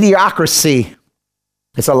 Mediocrity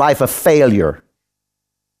is a life of failure.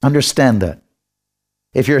 Understand that.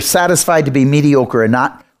 If you're satisfied to be mediocre and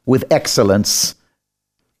not with excellence,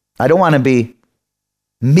 I don't want to be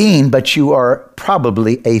mean, but you are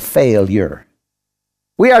probably a failure.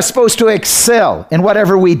 We are supposed to excel in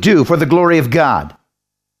whatever we do for the glory of God.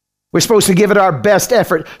 We're supposed to give it our best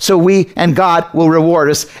effort so we and God will reward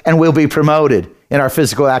us and we'll be promoted in our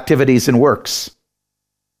physical activities and works.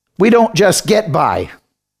 We don't just get by.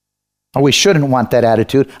 Or we shouldn't want that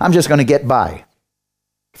attitude. I'm just going to get by.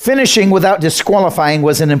 Finishing without disqualifying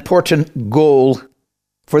was an important goal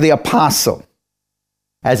for the apostle,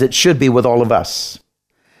 as it should be with all of us.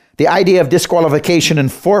 The idea of disqualification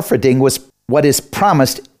and forfeiting was what is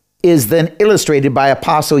promised is then illustrated by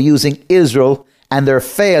apostle using Israel and their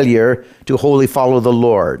failure to wholly follow the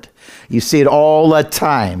Lord. You see it all the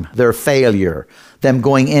time, their failure, them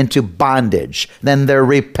going into bondage, then their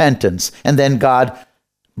repentance, and then God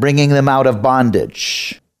bringing them out of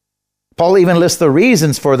bondage. Paul even lists the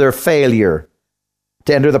reasons for their failure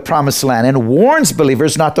to enter the promised land and warns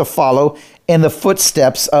believers not to follow in the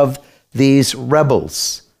footsteps of these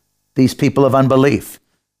rebels, these people of unbelief.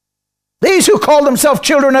 These who call themselves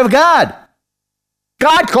children of God.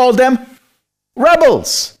 God called them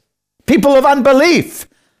rebels, people of unbelief.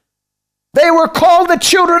 They were called the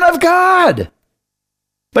children of God.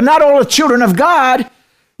 But not all the children of God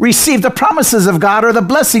received the promises of God or the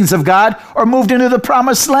blessings of God or moved into the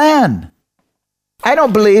promised land. I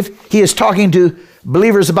don't believe he is talking to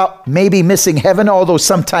believers about maybe missing heaven, although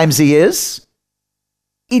sometimes he is.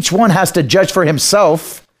 Each one has to judge for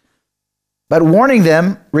himself, but warning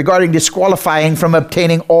them regarding disqualifying from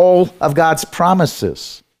obtaining all of God's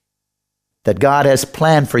promises that God has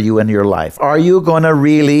planned for you in your life. Are you going to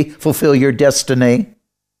really fulfill your destiny?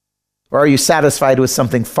 Or are you satisfied with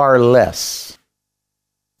something far less?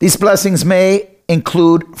 These blessings may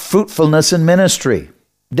include fruitfulness in ministry,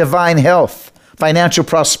 divine health, financial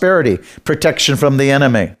prosperity, protection from the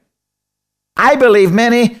enemy. I believe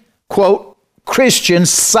many, quote, Christians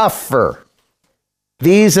suffer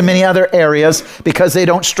these and many other areas because they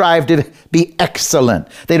don't strive to be excellent.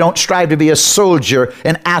 They don't strive to be a soldier,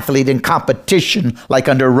 an athlete in competition like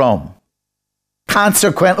under Rome.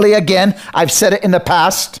 Consequently, again, I've said it in the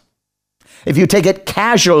past, if you take it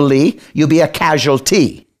casually, you'll be a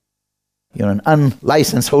casualty. You know, an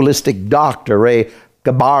unlicensed holistic doctor, Ray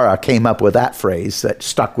Gabara, came up with that phrase that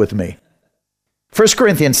stuck with me. 1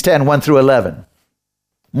 Corinthians 10, 1 through 11.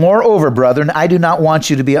 Moreover, brethren, I do not want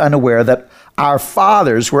you to be unaware that our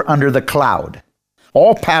fathers were under the cloud.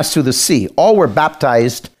 All passed through the sea. All were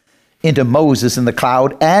baptized into Moses in the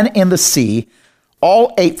cloud and in the sea.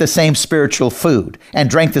 All ate the same spiritual food and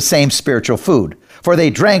drank the same spiritual food. For they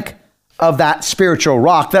drank of that spiritual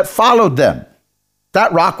rock that followed them.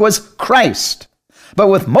 That rock was Christ. But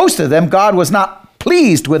with most of them, God was not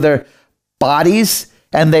pleased with their bodies,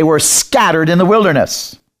 and they were scattered in the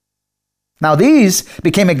wilderness. Now these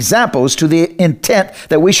became examples to the intent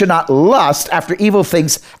that we should not lust after evil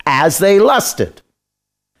things as they lusted.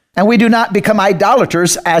 And we do not become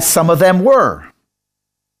idolaters as some of them were.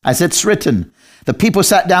 As it's written, the people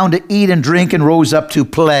sat down to eat and drink and rose up to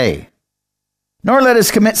play. Nor let us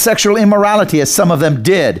commit sexual immorality as some of them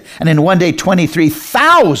did, and in one day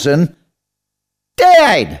 23,000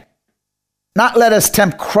 died. Not let us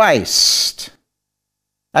tempt Christ,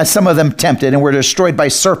 as some of them tempted and were destroyed by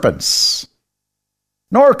serpents.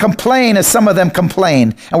 Nor complain as some of them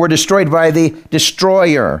complained and were destroyed by the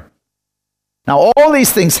destroyer. Now all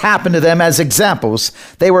these things happened to them as examples.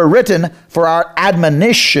 They were written for our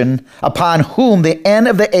admonition, upon whom the end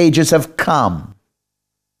of the ages have come.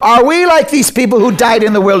 Are we like these people who died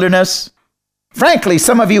in the wilderness? Frankly,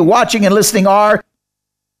 some of you watching and listening are,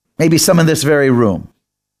 maybe some in this very room.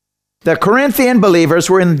 The Corinthian believers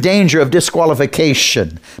were in danger of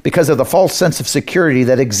disqualification because of the false sense of security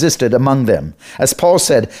that existed among them. As Paul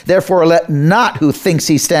said, therefore let not who thinks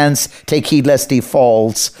he stands take heed lest he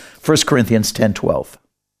falls. 1 Corinthians 10:12.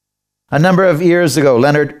 A number of years ago,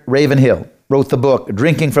 Leonard Ravenhill wrote the book,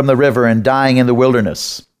 Drinking from the River and Dying in the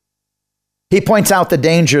Wilderness. He points out the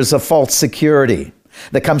dangers of false security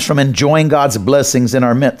that comes from enjoying God's blessings in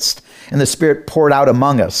our midst and the Spirit poured out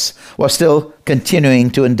among us while still continuing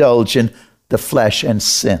to indulge in the flesh and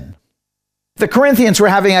sin. The Corinthians were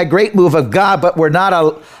having a great move of God, but were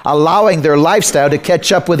not allowing their lifestyle to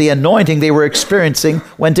catch up with the anointing they were experiencing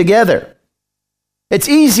when together. It's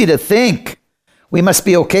easy to think we must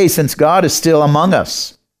be okay since God is still among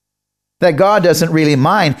us, that God doesn't really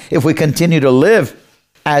mind if we continue to live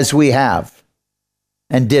as we have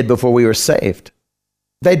and did before we were saved.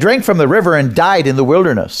 They drank from the river and died in the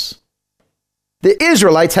wilderness. The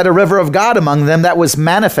Israelites had a river of God among them that was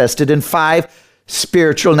manifested in 5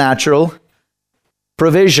 spiritual natural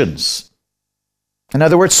provisions. In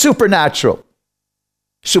other words, supernatural.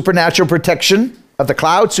 Supernatural protection of the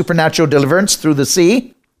cloud, supernatural deliverance through the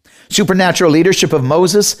sea, supernatural leadership of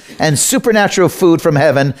Moses, and supernatural food from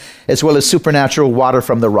heaven, as well as supernatural water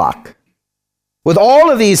from the rock. With all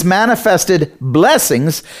of these manifested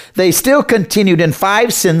blessings, they still continued in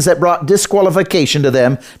 5 sins that brought disqualification to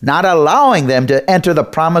them, not allowing them to enter the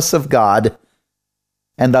promise of God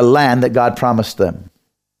and the land that God promised them.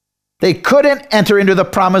 They couldn't enter into the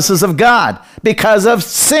promises of God because of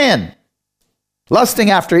sin, lusting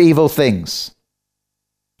after evil things,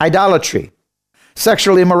 idolatry,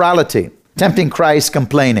 sexual immorality, tempting Christ,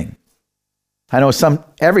 complaining. I know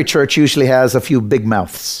every church usually has a few big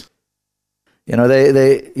mouths.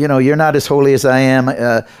 You're not as holy as I am.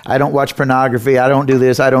 I don't watch pornography. I don't do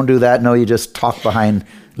this. I don't do that. No, you just talk behind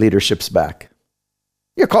leadership's back.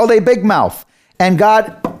 You're called a big mouth, and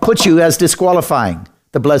God puts you as disqualifying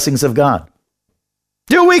the blessings of God.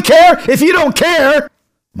 Do we care? If you don't care,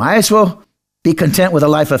 might as well be content with a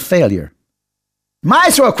life of failure. Might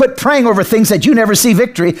as well quit praying over things that you never see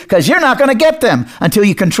victory, because you're not going to get them until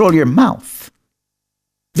you control your mouth.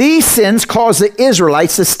 These sins caused the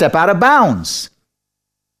Israelites to step out of bounds.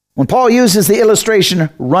 When Paul uses the illustration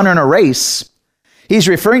runner in a race, he's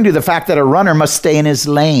referring to the fact that a runner must stay in his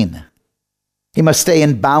lane. He must stay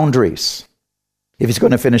in boundaries if he's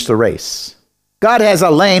going to finish the race. God has a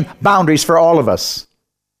lane, boundaries for all of us.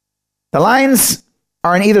 The lines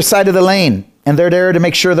are on either side of the lane, and they're there to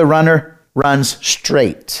make sure the runner runs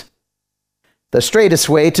straight. The straightest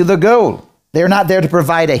way to the goal. They're not there to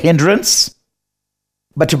provide a hindrance,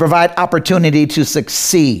 but to provide opportunity to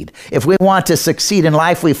succeed. If we want to succeed in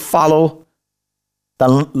life, we follow the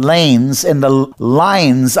lanes and the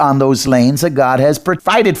lines on those lanes that God has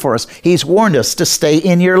provided for us. He's warned us to stay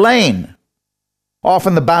in your lane.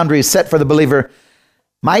 Often the boundaries set for the believer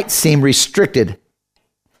might seem restricted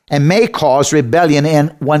and may cause rebellion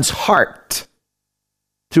in one's heart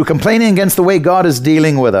through complaining against the way God is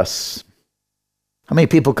dealing with us. How many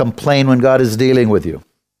people complain when God is dealing with you?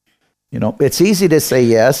 It's easy to say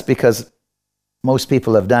yes because most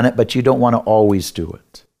people have done it, but you don't want to always do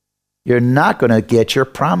it. You're not going to get your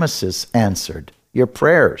promises answered, your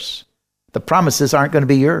prayers. The promises aren't going to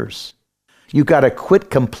be yours. You got to quit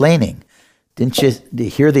complaining. Didn't you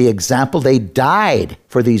hear the example? They died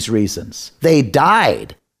for these reasons. They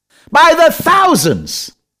died by the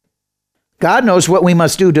thousands. God knows what we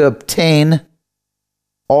must do to obtain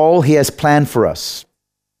all He has planned for us.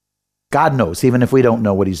 God knows, even if we don't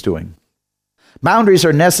know what He's doing. Boundaries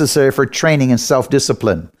are necessary for training in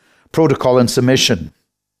self-discipline, protocol, and submission.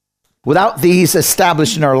 Without these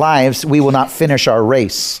established in our lives, we will not finish our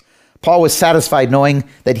race. Paul was satisfied knowing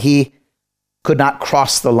that he could not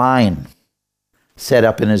cross the line set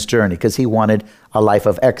up in his journey because he wanted a life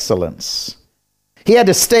of excellence. He had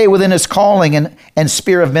to stay within his calling and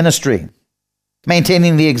sphere of ministry,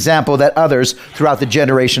 maintaining the example that others throughout the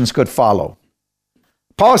generations could follow.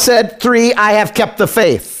 Paul said, 3, I have kept the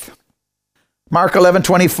faith. Mark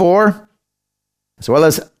 11:24, as well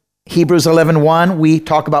as Hebrews 11:1, we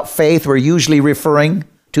talk about faith. We're usually referring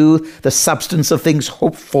to the substance of things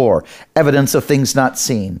hoped for, evidence of things not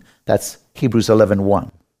seen. That's Hebrews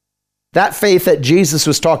 11:1. That faith that Jesus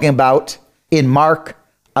was talking about in Mark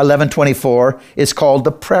 11:24 is called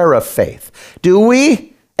the prayer of faith. Do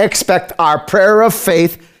we expect our prayer of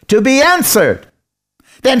faith to be answered?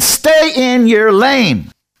 Then stay in your lane.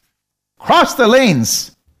 Cross the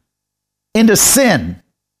lanes into sin,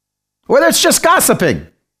 whether it's just gossiping,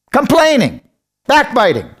 complaining,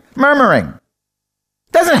 backbiting, murmuring.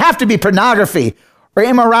 It doesn't have to be pornography or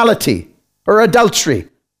immorality or adultery,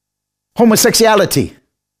 homosexuality.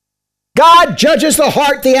 God judges the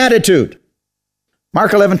heart, the attitude.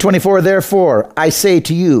 Mark 11:24, therefore, I say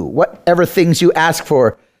to you, whatever things you ask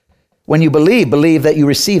for, when you believe that you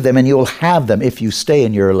receive them and you'll have them if you stay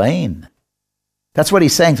in your lane. That's what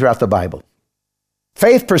he's saying throughout the Bible.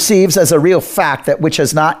 Faith perceives as a real fact that which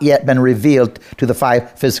has not yet been revealed to the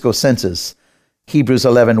five physical senses. Hebrews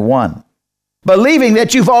 11:1. Believing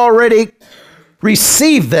that you've already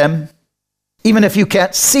received them, even if you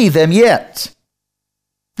can't see them yet.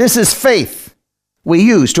 This is faith we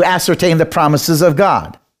use to ascertain the promises of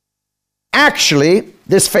God. Actually,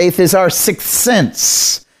 this faith is our sixth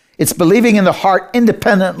sense. It's believing in the heart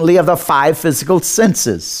independently of the five physical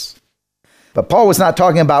senses. But Paul was not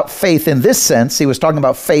talking about faith in this sense. He was talking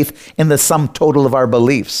about faith in the sum total of our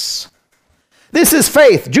beliefs. This is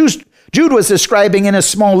faith. Jude was describing in a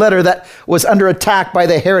small letter that was under attack by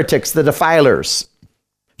the heretics, the defilers.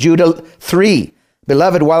 Jude 3,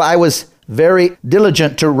 beloved, while I was very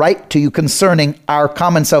diligent to write to you concerning our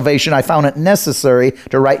common salvation, I found it necessary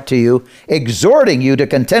to write to you, exhorting you to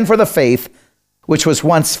contend for the faith which was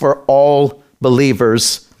once for all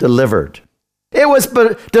believers delivered. It was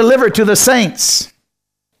delivered to the saints.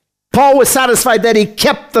 Paul was satisfied that he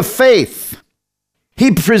kept the faith.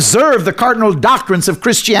 He preserved the cardinal doctrines of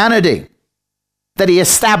Christianity that he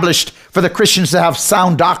established for the Christians to have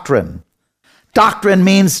sound doctrine. Doctrine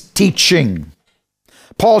means teaching.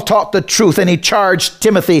 Paul taught the truth, and he charged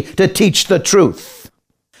Timothy to teach the truth.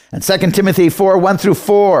 And 2 Timothy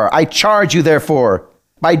 4:1-4, I charge you, therefore,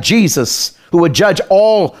 by Jesus, who would judge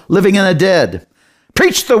all living and the dead.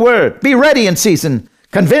 Preach the word, be ready in season,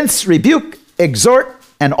 convince, rebuke, exhort,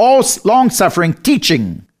 and all long-suffering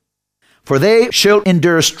teaching, for they shall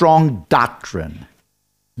endure strong doctrine.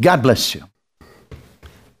 God bless you.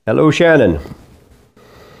 Hello, Shannon.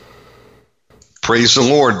 Praise the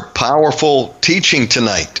Lord. Powerful teaching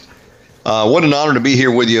tonight. What an honor to be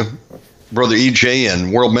here with you, Brother EJ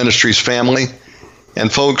and World Ministries family.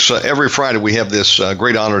 And folks, every Friday we have this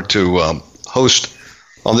great honor to host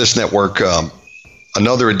on this network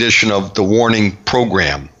another edition of the Warning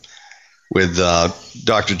Program with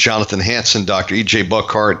Dr. Jonathan Hansen, Dr. EJ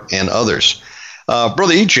Buckhart, and others.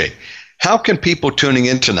 Brother EJ, how can people tuning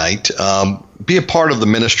in tonight be a part of the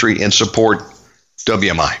ministry and support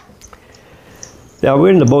WMI? Now,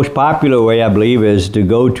 the most popular way, I believe, is to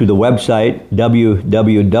go to the website,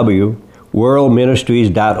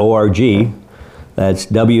 www.worldministries.org. That's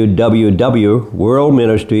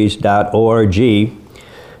www.worldministries.org.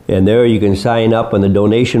 And there you can sign up on the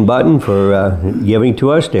donation button for giving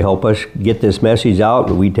to us to help us get this message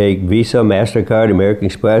out. We take Visa, MasterCard, American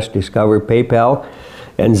Express, Discover, PayPal,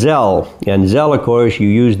 and Zelle. And Zelle, of course, you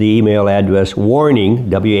use the email address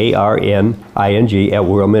warning, WARNING, at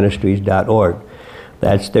worldministries.org.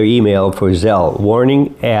 That's their email for Zelle,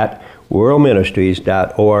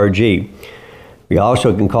 warning@worldministries.org. You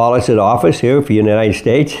also can call us at office here for the United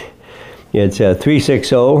States. It's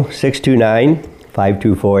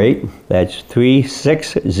 360-629-5248. That's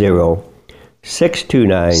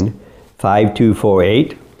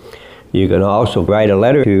 360-629-5248. You can also write a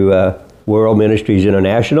letter to World Ministries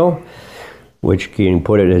International, which you can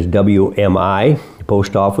put it as WMI. The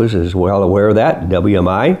post office is well aware of that,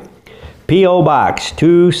 WMI. P.O. Box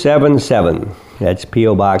 277. That's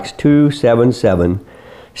P.O. Box 277,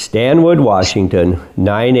 Stanwood, Washington,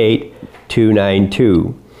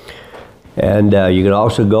 98292. And you can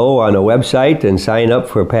also go on a website and sign up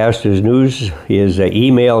for Pastor's News, his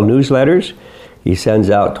email newsletters. He sends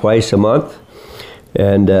out twice a month.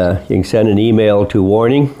 And you can send an email to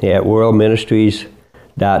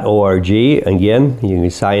warning@worldministries.org. Again, you can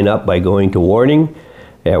sign up by going to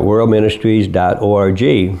warning@worldministries.org.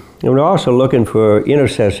 And we're also looking for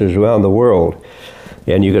intercessors around the world.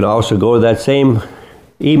 And you can also go to that same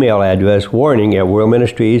email address,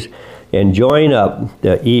 warning@worldministries, and join up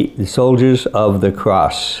the Soldiers of the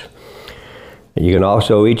Cross. And you can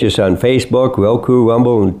also reach us on Facebook, Roku,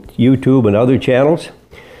 Rumble, and YouTube, and other channels.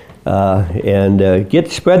 And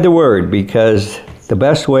spread the word, because the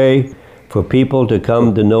best way for people to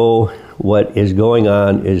come to know what is going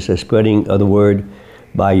on is the spreading of the word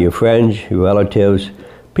by your friends, your relatives,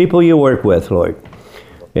 people you work with, Lord.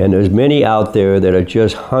 And there's many out there that are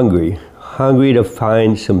just hungry to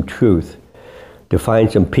find some truth, to find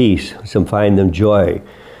some peace, find them joy.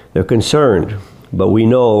 They're concerned, but we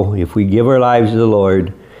know if we give our lives to the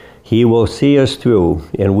Lord, He will see us through,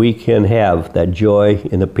 and we can have that joy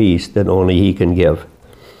and the peace that only He can give.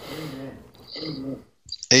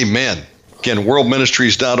 Amen. Again,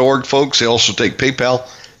 worldministries.org, folks. They also take PayPal.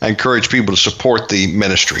 I encourage people to support the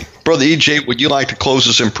ministry. Brother EJ, would you like to close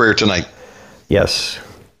us in prayer tonight? Yes.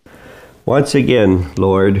 Once again,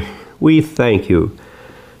 Lord, we thank you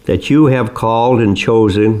that you have called and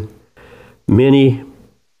chosen many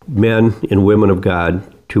men and women of God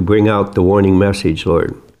to bring out the warning message,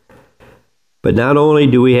 Lord. But not only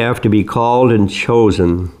do we have to be called and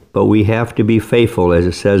chosen, but we have to be faithful, as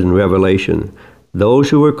it says in Revelation. Those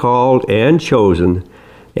who were called and chosen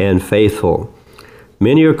and faithful.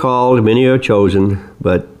 Many are called, many are chosen,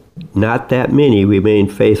 but not that many remain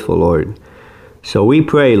faithful, Lord. So we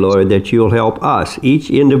pray, Lord, that you'll help us, each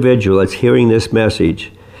individual that's hearing this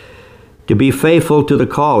message, to be faithful to the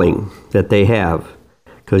calling that they have.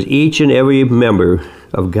 Because each and every member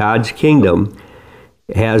of God's kingdom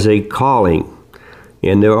has a calling.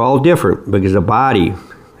 And they're all different because the body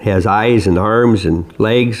has eyes and arms and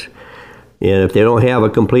legs. And if they don't have a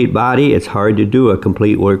complete body, it's hard to do a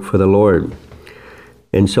complete work for the Lord.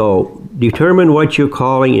 And so determine what your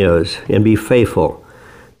calling is and be faithful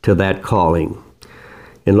to that calling.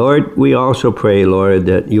 And Lord, we also pray, Lord,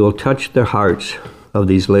 that you will touch the hearts of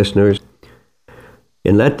these listeners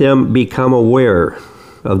and let them become aware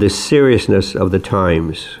of the seriousness of the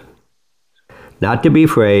times. Not to be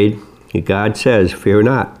afraid. God says, fear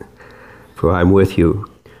not, for I'm with you.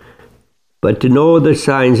 But to know the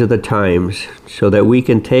signs of the times so that we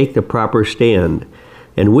can take the proper stand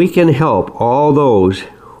and we can help all those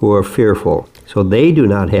who are fearful so they do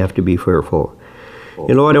not have to be fearful.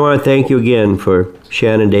 And Lord, I want to thank you again for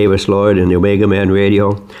Shannon Davis, Lord, and the Omega Man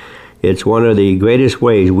Radio. It's one of the greatest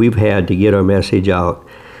ways we've had to get our message out.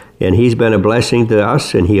 And he's been a blessing to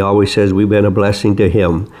us, and he always says we've been a blessing to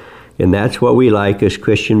him. And that's what we like as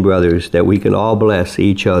Christian brothers, that we can all bless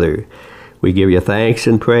each other. We give you thanks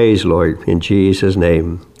and praise, Lord, in Jesus'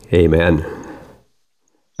 name. Amen.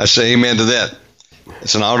 I say amen to that.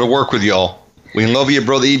 It's an honor to work with y'all. We love you,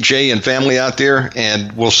 Brother EJ and family out there,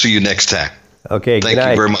 and we'll see you next time. Okay, Thank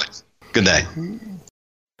you very much. Good night.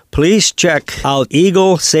 Please check out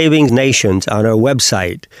Eagle Savings Nations on our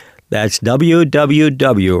website. That's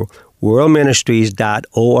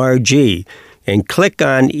www.worldministries.org. And click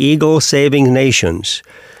on Eagle Saving Nations.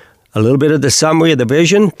 A little bit of the summary of the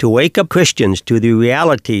vision: to wake up Christians to the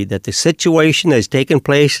reality that the situation has taken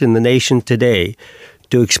place in the nation today,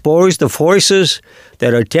 to expose the forces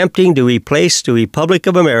that are attempting to replace the Republic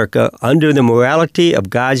of America under the morality of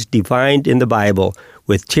God's defined in the Bible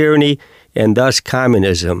with tyranny and thus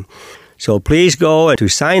communism. So please go and to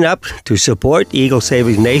sign up to support Eagle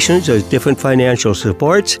Saving Nations. There's different financial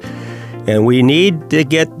supports. And we need to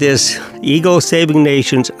get this Eagle Saving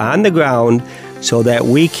Nations on the ground so that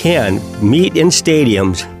we can meet in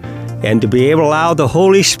stadiums and to be able to allow the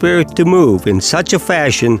Holy Spirit to move in such a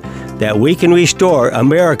fashion that we can restore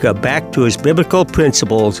America back to its biblical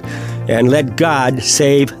principles and let God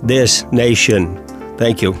save this nation.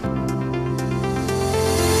 Thank you.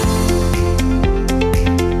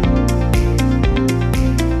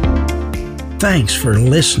 Thanks for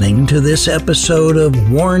listening to this episode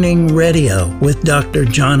of Warning Radio with Dr.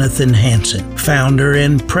 Jonathan Hansen, founder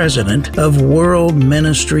and president of World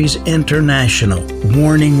Ministries International.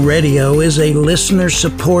 Warning Radio is a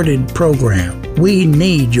listener-supported program. We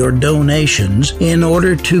need your donations in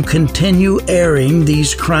order to continue airing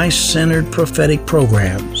these Christ-centered prophetic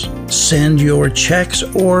programs. Send your checks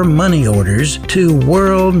or money orders to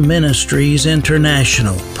World Ministries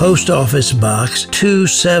International, Post Office Box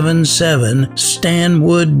 277,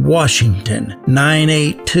 Stanwood, Washington,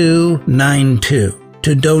 98292.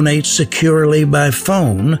 To donate securely by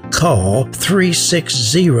phone, call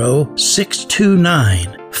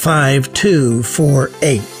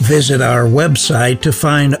 360-629-5248. Visit our website to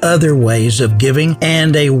find other ways of giving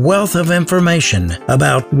and a wealth of information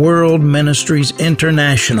about World Ministries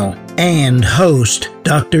International and host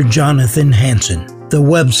Dr. Jonathan Hansen. The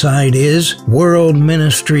website is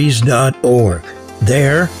worldministries.org.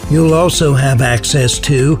 There, you'll also have access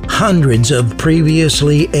to hundreds of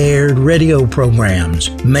previously aired radio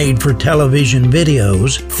programs, made for television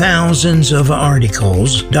videos, thousands of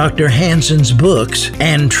articles, Dr. Hansen's books,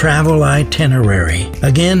 and travel itinerary.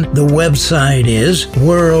 Again, the website is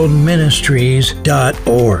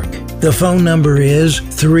worldministries.org. The phone number is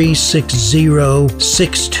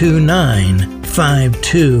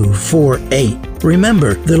 360-629-5248.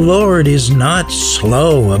 Remember, the Lord is not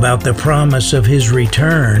slow about the promise of His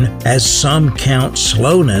return, as some count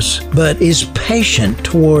slowness, but is patient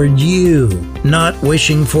toward you, not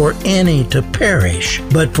wishing for any to perish,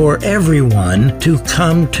 but for everyone to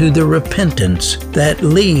come to the repentance that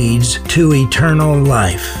leads to eternal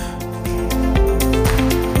life.